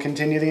 and then we'll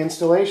continue the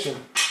installation.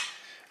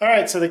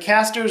 Alright, so the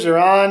casters are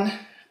on.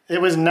 It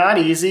was not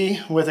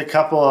easy with a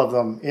couple of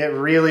them. It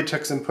really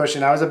took some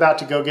pushing. I was about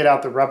to go get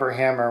out the rubber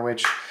hammer,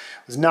 which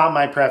was not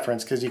my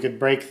preference because you could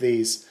break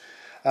these.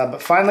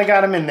 But finally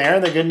got them in there.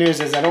 The good news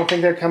is I don't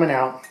think they're coming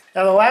out.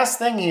 Now the last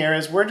thing here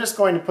is we're just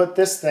going to put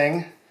this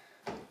thing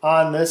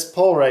on this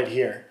pole right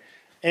here.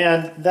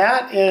 And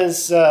that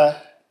is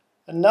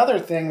another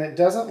thing that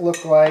doesn't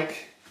look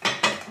like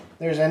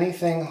there's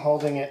anything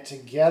holding it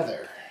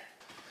together.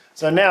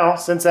 So now,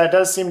 since that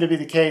does seem to be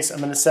the case, I'm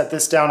going to set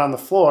this down on the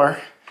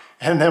floor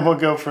and then we'll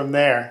go from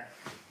there.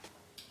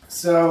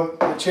 So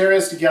the chair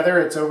is together.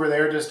 It's over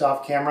there just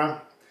off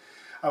camera.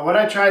 What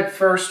I tried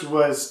first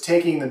was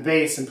taking the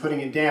base and putting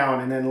it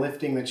down and then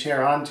lifting the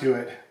chair onto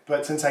it.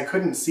 But since I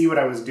couldn't see what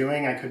I was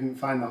doing, I couldn't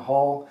find the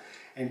hole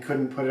and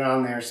couldn't put it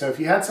on there. So if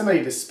you had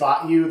somebody to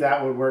spot you,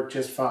 that would work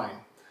just fine.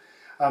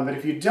 But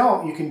if you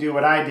don't, you can do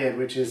what I did,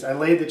 which is I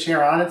laid the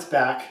chair on its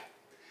back,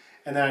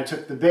 and then I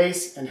took the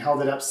base and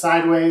held it up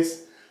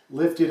sideways,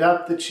 lifted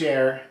up the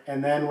chair,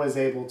 and then was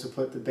able to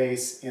put the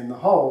base in the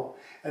hole.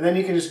 And then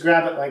you can just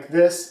grab it like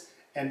this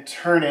and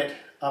turn it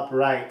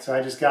upright. So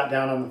I just got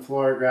down on the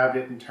floor, grabbed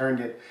it, and turned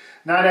it.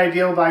 Not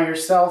ideal by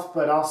yourself,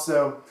 but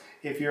also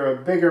if you're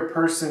a bigger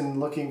person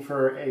looking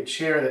for a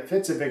chair that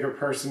fits a bigger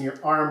person, your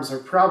arms are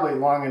probably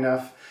long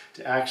enough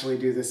to actually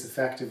do this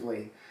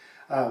effectively.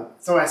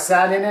 So I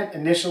sat in it.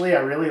 Initially,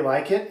 I really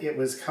like it. It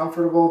was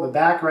comfortable. The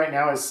back right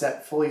now is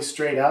set fully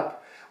straight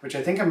up, which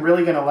I think I'm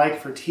really going to like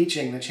for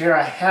teaching. The chair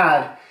I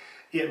had,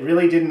 it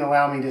really didn't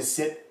allow me to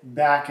sit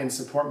back and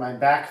support my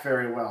back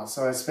very well.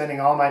 So I was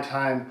spending all my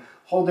time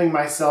holding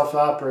myself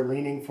up or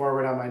leaning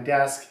forward on my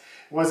desk.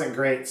 It wasn't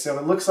great. So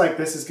it looks like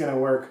this is going to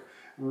work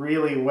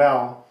really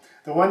well.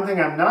 The one thing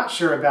I'm not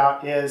sure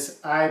about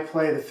is I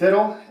play the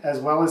fiddle as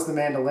well as the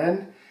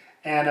mandolin,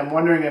 and I'm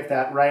wondering if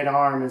that right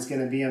arm is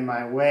going to be in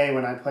my way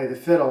when I play the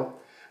fiddle.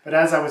 But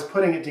as I was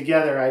putting it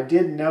together, I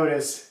did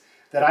notice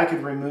that I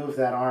could remove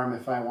that arm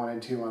if I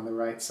wanted to on the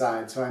right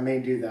side, so I may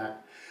do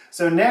that.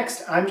 So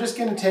next, I'm just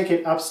going to take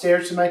it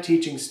upstairs to my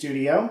teaching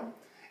studio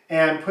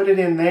and put it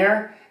in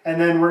there,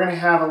 and then we're going to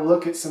have a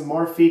look at some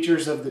more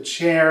features of the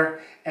chair,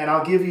 and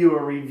I'll give you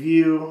a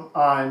review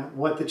on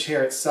what the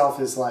chair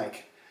itself is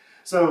like.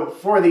 So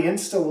for the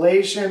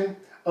installation,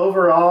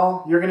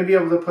 overall, you're going to be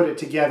able to put it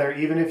together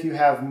even if you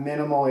have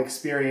minimal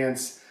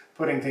experience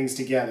putting things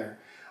together.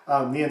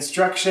 The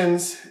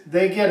instructions,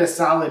 they get a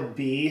solid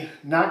B.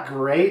 Not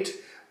great,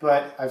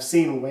 but I've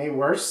seen way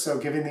worse, so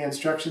giving the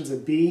instructions a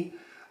B.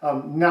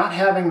 Not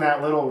having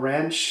that little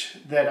wrench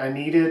that I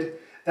needed,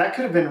 that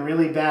could have been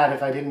really bad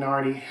if I didn't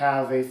already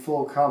have a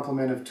full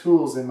complement of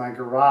tools in my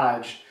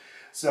garage.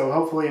 So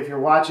hopefully if you're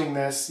watching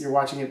this, you're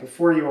watching it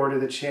before you order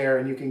the chair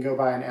and you can go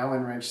buy an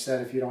Allen wrench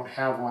set if you don't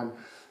have one.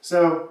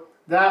 So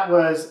that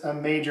was a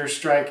major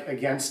strike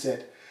against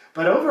it.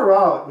 But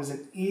overall, it was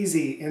an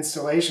easy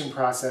installation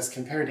process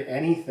compared to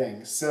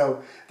anything.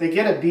 So they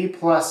get a B+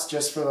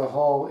 just for the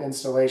whole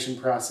installation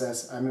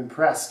process. I'm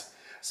impressed.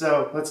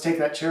 So let's take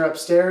that chair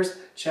upstairs,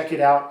 check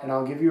it out, and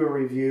I'll give you a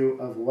review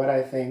of what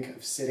I think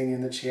of sitting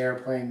in the chair,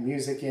 playing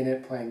music in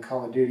it, playing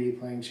Call of Duty,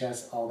 playing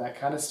chess, all that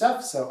kind of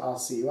stuff. So I'll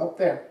see you up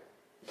there.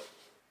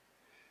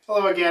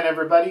 Hello again,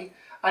 everybody.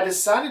 I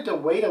decided to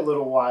wait a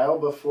little while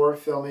before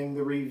filming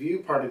the review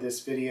part of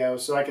this video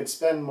so I could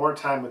spend more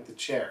time with the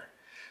chair.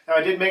 Now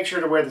I did make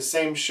sure to wear the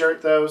same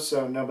shirt though,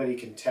 so nobody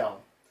can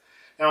tell.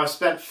 Now I've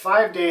spent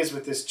 5 days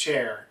with this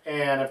chair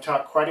and I've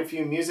taught quite a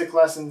few music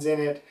lessons in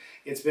it.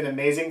 It's been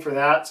amazing for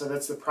that, so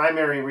that's the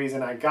primary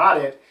reason I got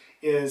it,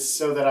 is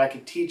so that I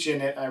could teach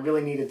in it. I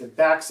really needed the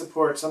back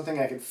support, something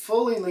I could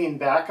fully lean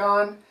back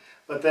on,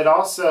 but that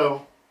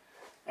also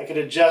I could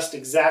adjust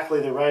exactly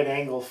the right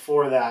angle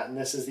for that. And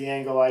this is the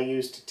angle I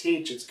use to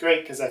teach. It's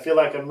great because I feel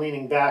like I'm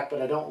leaning back,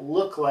 but I don't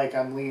look like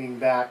I'm leaning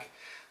back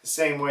the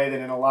same way that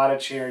in a lot of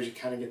chairs you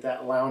kind of get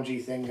that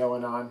loungy thing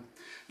going on.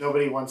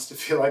 Nobody wants to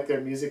feel like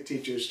their music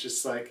teacher's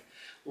just like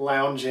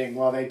lounging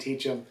while they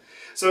teach them.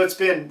 So it's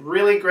been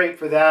really great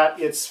for that.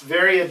 It's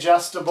very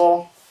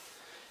adjustable.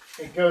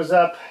 It goes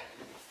up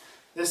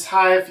this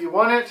high if you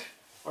want it,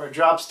 or it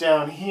drops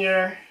down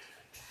here.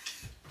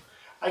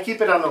 I keep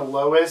it on the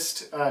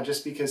lowest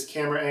just because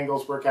camera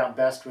angles work out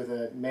best with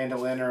a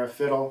mandolin or a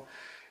fiddle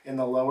in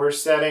the lower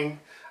setting.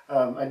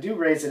 I do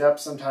raise it up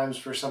sometimes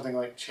for something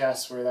like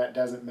chess where that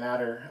doesn't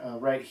matter.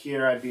 Right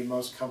here I'd be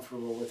most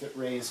comfortable with it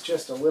raised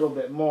just a little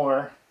bit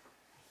more,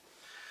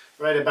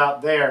 right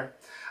about there.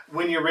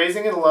 When you're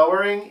raising and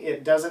lowering,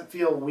 it doesn't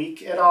feel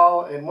weak at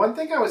all. And one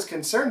thing I was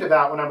concerned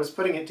about when I was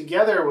putting it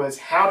together was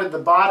how did the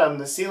bottom,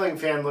 the ceiling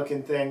fan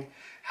looking thing,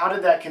 how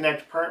did that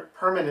connect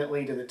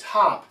permanently to the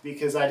top?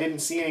 Because I didn't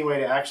see any way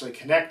to actually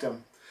connect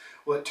them.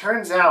 Well, it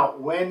turns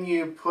out when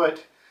you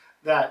put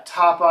that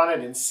top on it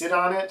and sit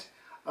on it,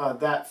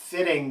 that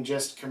fitting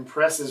just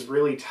compresses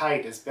really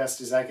tight as best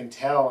as I can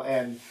tell.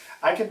 And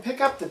I can pick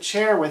up the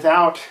chair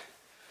without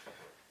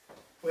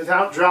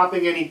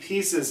dropping any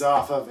pieces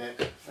off of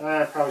it.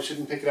 I probably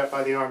shouldn't pick it up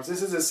by the arms.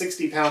 This is a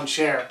 60-pound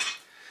chair.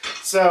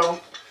 So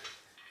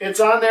it's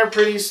on there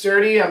pretty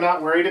sturdy. I'm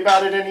not worried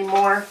about it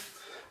anymore,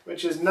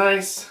 which is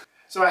nice.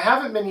 So I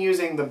haven't been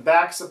using the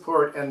back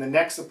support and the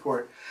neck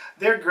support.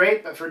 They're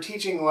great, but for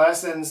teaching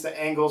lessons, the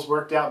angles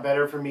worked out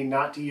better for me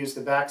not to use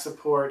the back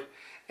support.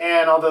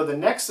 And although the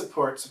neck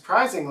support,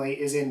 surprisingly,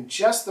 is in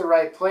just the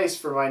right place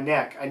for my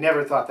neck, I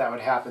never thought that would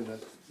happen.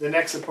 The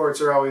neck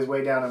supports are always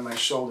way down on my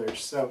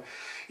shoulders. So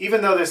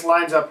even though this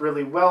lines up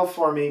really well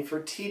for me, for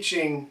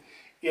teaching,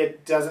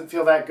 it doesn't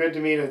feel that good to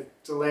me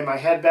to lay my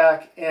head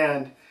back.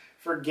 And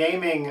for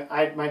gaming,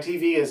 my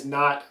TV is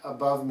not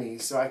above me,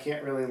 so I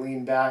can't really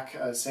lean back.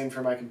 Same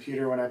for my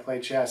computer when I play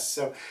chess.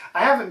 So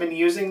I haven't been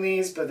using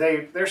these, but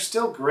they're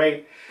still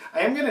great.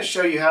 I am going to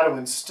show you how to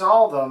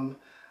install them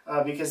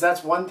because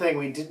that's one thing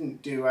we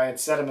didn't do. I had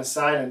set them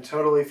aside and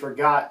totally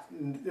forgot.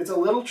 It's a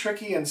little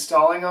tricky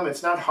installing them.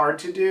 It's not hard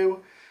to do,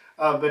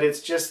 but it's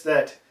just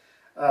that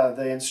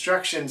the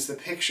instructions, the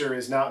picture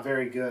is not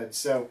very good.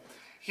 So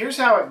here's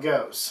how it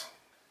goes.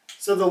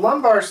 So the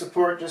lumbar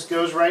support just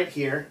goes right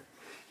here.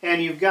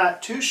 And you've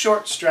got two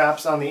short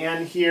straps on the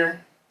end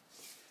here,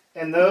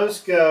 and those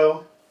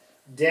go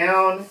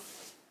down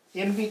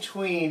in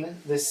between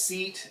the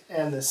seat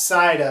and the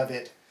side of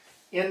it,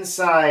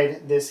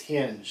 inside this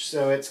hinge.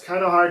 So it's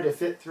kind of hard to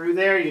fit through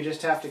there. You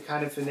just have to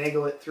kind of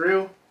finagle it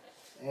through,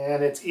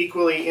 and it's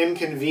equally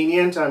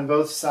inconvenient on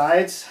both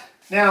sides.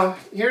 Now,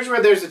 here's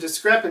where there's a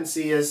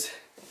discrepancy is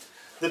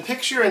the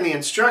picture in the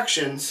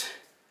instructions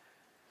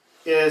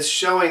is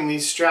showing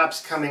these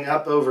straps coming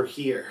up over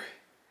here.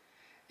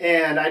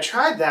 And I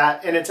tried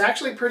that, and it's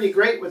actually pretty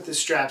great with the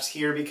straps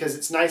here because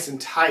it's nice and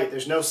tight.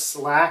 There's no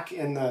slack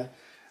in the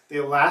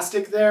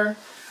elastic there.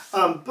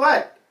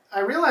 But I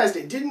realized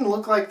it didn't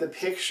look like the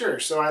picture.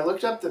 So I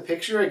looked up the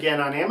picture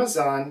again on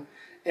Amazon,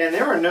 and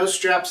there were no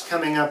straps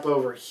coming up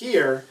over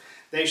here.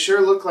 They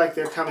sure look like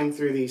they're coming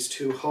through these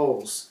two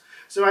holes.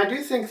 So I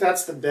do think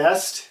that's the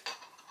best.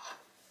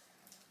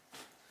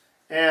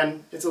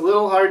 And it's a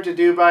little hard to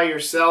do by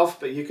yourself,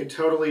 but you can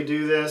totally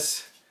do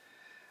this.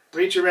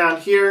 Reach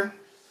around here.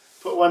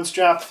 Put one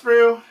strap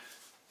through,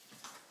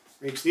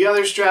 reach the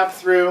other strap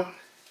through,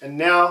 and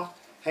now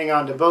hang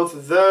on to both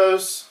of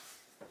those.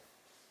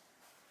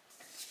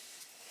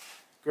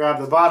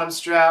 Grab the bottom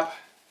strap,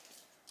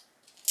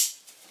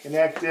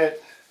 connect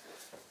it.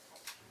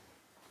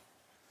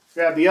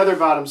 Grab the other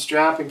bottom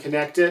strap and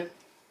connect it.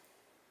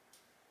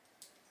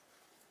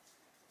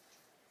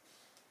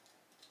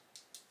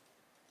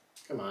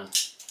 Come on.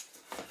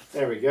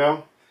 There we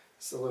go.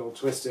 It's a little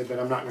twisted, but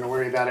I'm not going to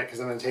worry about it because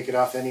I'm going to take it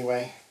off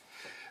anyway.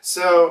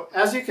 So,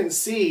 as you can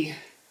see,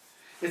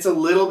 it's a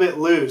little bit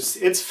loose.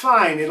 It's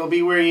fine, it'll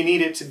be where you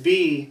need it to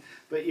be,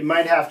 but you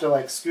might have to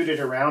like scoot it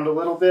around a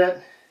little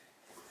bit.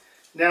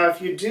 Now, if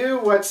you do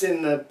what's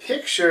in the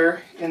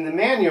picture in the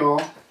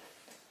manual,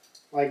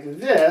 like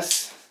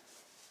this,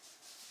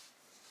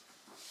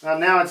 well,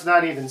 now it's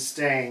not even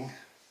staying.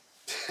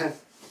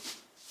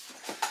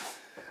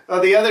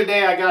 Well, the other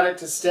day I got it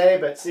to stay,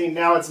 but see,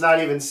 now it's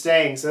not even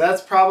staying, so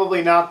that's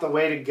probably not the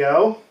way to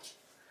go.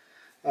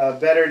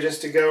 Better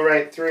just to go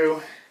right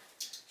through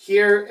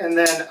here, and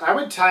then I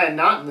would tie a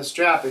knot in the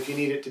strap if you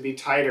need it to be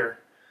tighter.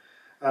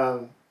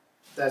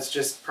 That's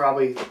just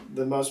probably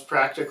the most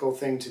practical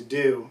thing to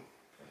do.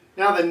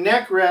 Now the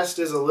neck rest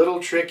is a little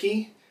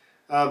tricky,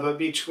 but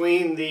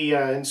between the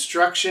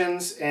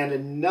instructions and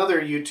another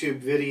YouTube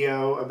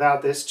video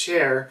about this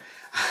chair,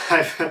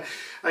 I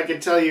can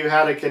tell you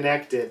how to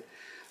connect it.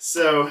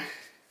 So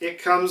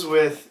it comes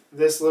with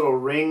this little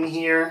ring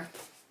here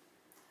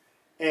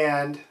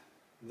and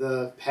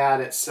the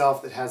pad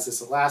itself that has this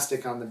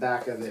elastic on the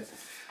back of it.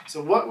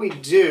 So what we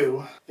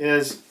do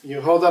is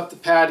you hold up the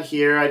pad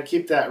here. I'd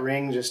keep that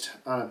ring just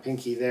on a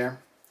pinky there.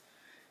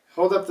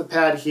 Hold up the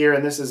pad here,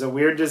 and this is a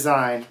weird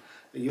design.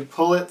 You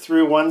pull it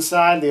through one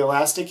side, the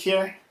elastic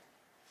here.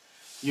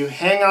 You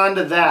hang on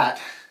to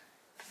that,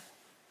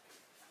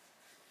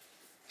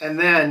 and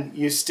then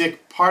you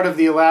stick part of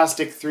the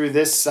elastic through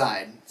this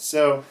side.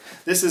 So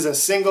this is a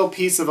single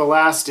piece of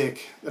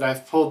elastic that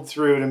I've pulled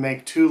through to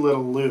make two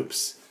little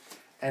loops.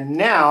 And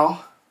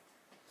now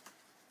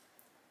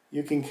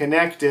you can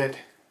connect it.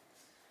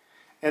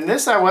 And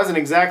this I wasn't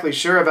exactly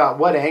sure about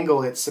what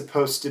angle it's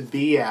supposed to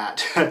be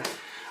at.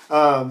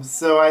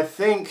 So I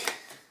think,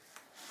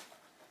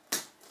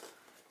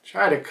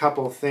 tried a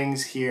couple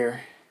things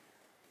here.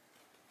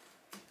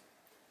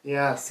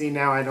 Yeah, see,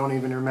 now I don't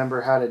even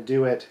remember how to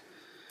do it.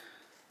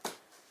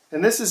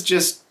 And this is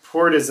just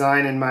poor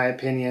design in my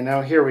opinion.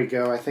 Oh, here we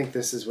go. I think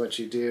this is what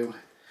you do.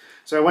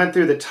 So I went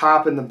through the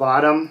top and the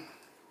bottom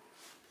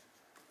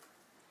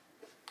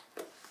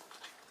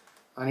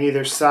on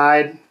either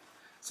side.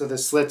 So the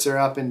slits are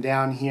up and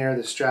down here.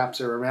 The straps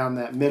are around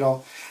that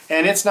middle.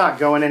 And it's not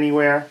going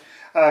anywhere.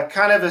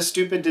 Kind of a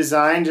stupid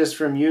design just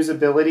from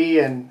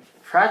usability, and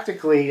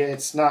practically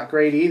it's not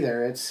great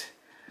either. It's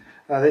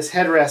this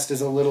headrest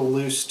is a little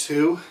loose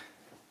too.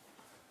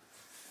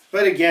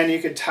 But again, you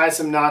could tie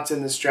some knots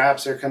in the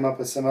straps or come up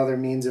with some other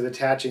means of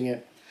attaching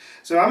it.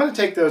 So I'm going to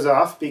take those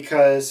off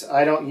because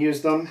I don't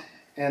use them,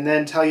 and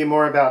then tell you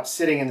more about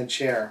sitting in the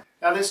chair.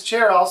 Now this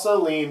chair also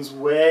leans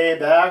way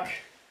back,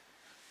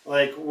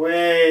 like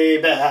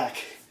way back.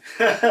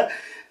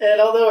 And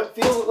although it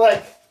feels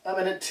like I'm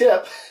in a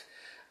tip,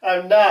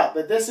 I'm not,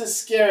 but this is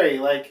scary.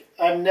 Like,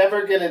 I'm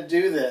never going to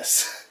do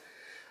this.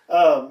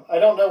 I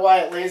don't know why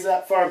it lays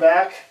that far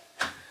back,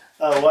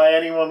 why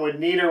anyone would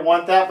need or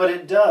want that, but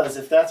it does.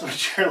 If that's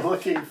what you're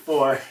looking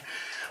for,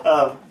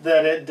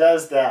 then it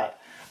does that.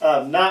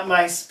 Not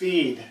my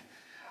speed.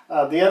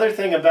 The other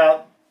thing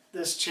about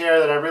this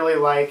chair that I really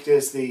liked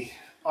is the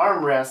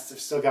armrests. I've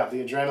still got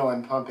the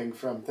adrenaline pumping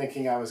from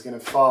thinking I was going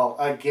to fall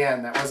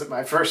again. That wasn't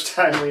my first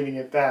time leaning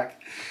it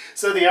back.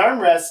 So the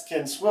armrest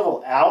can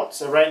swivel out.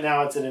 So right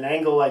now it's at an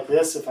angle like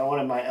this if I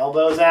wanted my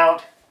elbows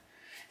out.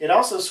 It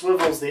also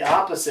swivels the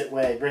opposite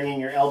way, bringing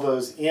your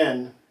elbows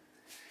in.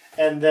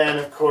 And then,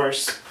 of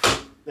course,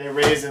 they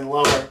raise and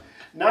lower.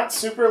 Not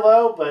super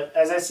low, but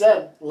as I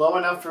said, low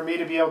enough for me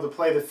to be able to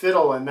play the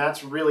fiddle, and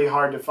that's really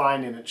hard to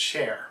find in a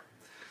chair.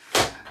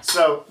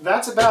 So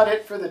that's about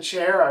it for the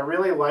chair. I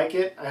really like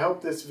it. I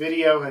hope this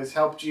video has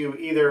helped you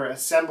either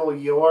assemble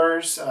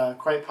yours,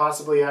 quite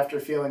possibly after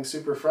feeling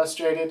super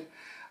frustrated.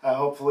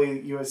 Hopefully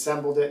you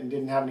assembled it and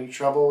didn't have any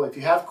trouble. If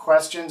you have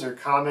questions or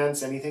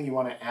comments, anything you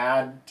want to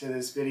add to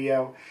this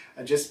video,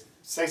 just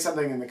say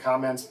something in the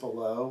comments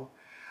below.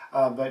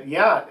 But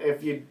yeah,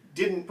 if you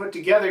didn't put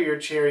together your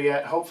chair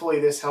yet, hopefully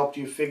this helped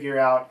you figure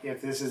out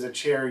if this is a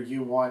chair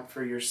you want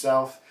for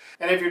yourself.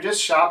 And if you're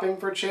just shopping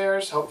for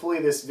chairs, hopefully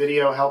this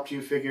video helped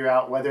you figure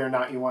out whether or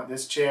not you want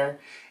this chair.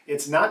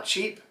 It's not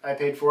cheap. I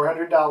paid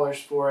 $400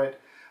 for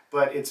it,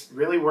 but it's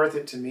really worth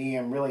it to me.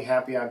 I'm really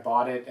happy I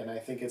bought it, and I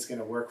think it's going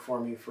to work for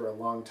me for a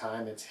long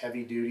time. It's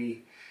heavy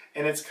duty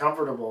and it's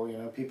comfortable. You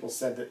know, people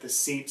said that the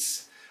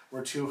seats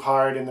were too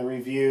hard in the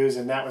reviews,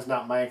 and that was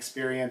not my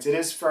experience. It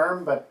is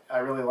firm, but I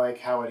really like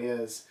how it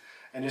is.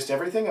 And just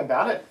everything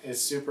about it is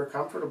super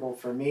comfortable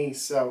for me.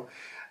 So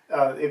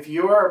if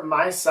you're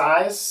my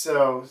size,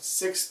 so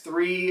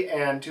 6'3"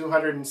 and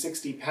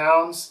 260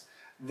 pounds,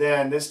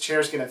 then this chair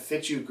is going to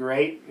fit you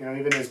great. You know,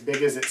 even as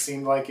big as it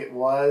seemed like it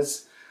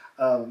was,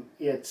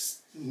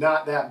 it's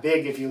not that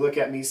big. If you look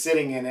at me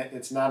sitting in it,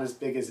 it's not as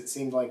big as it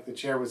seemed like the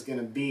chair was going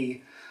to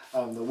be.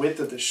 The width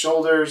of the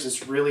shoulders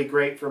is really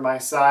great for my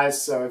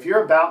size. So if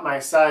you're about my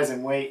size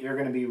and weight, you're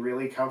going to be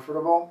really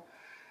comfortable.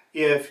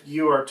 If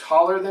you are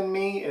taller than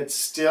me, it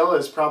still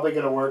is probably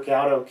going to work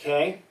out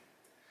okay.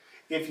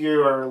 If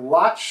you're a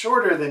lot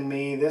shorter than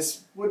me,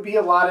 this would be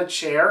a lot of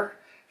chair,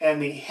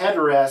 and the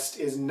headrest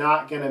is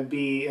not going to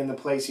be in the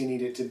place you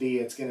need it to be.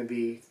 It's going to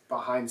be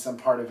behind some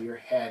part of your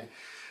head.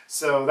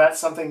 So that's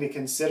something to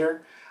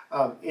consider.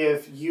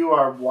 If you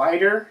are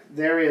wider,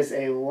 there is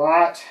a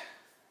lot.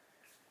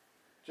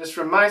 Just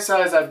from my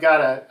size, I've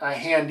got a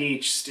hand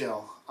each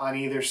still on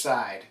either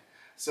side.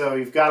 So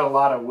you've got a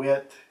lot of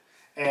width,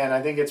 and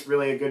I think it's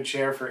really a good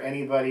chair for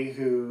anybody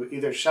who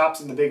either shops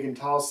in the big and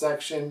tall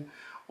section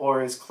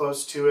or is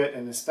close to it,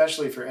 and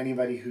especially for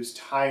anybody who's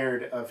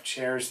tired of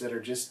chairs that are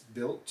just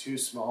built too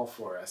small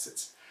for us.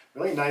 It's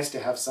really nice to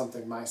have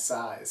something my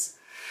size.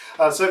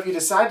 So if you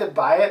decide to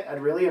buy it,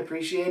 I'd really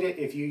appreciate it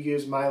if you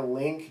use my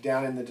link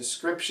down in the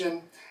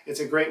description.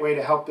 It's a great way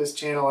to help this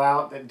channel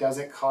out that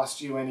doesn't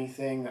cost you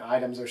anything. The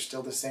items are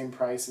still the same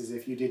price as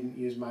if you didn't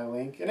use my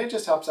link, and it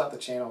just helps out the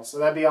channel. So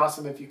that'd be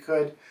awesome if you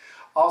could.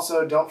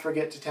 Also, don't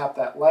forget to tap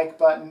that like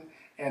button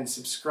and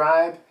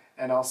subscribe,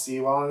 and I'll see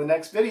you all in the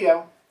next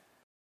video.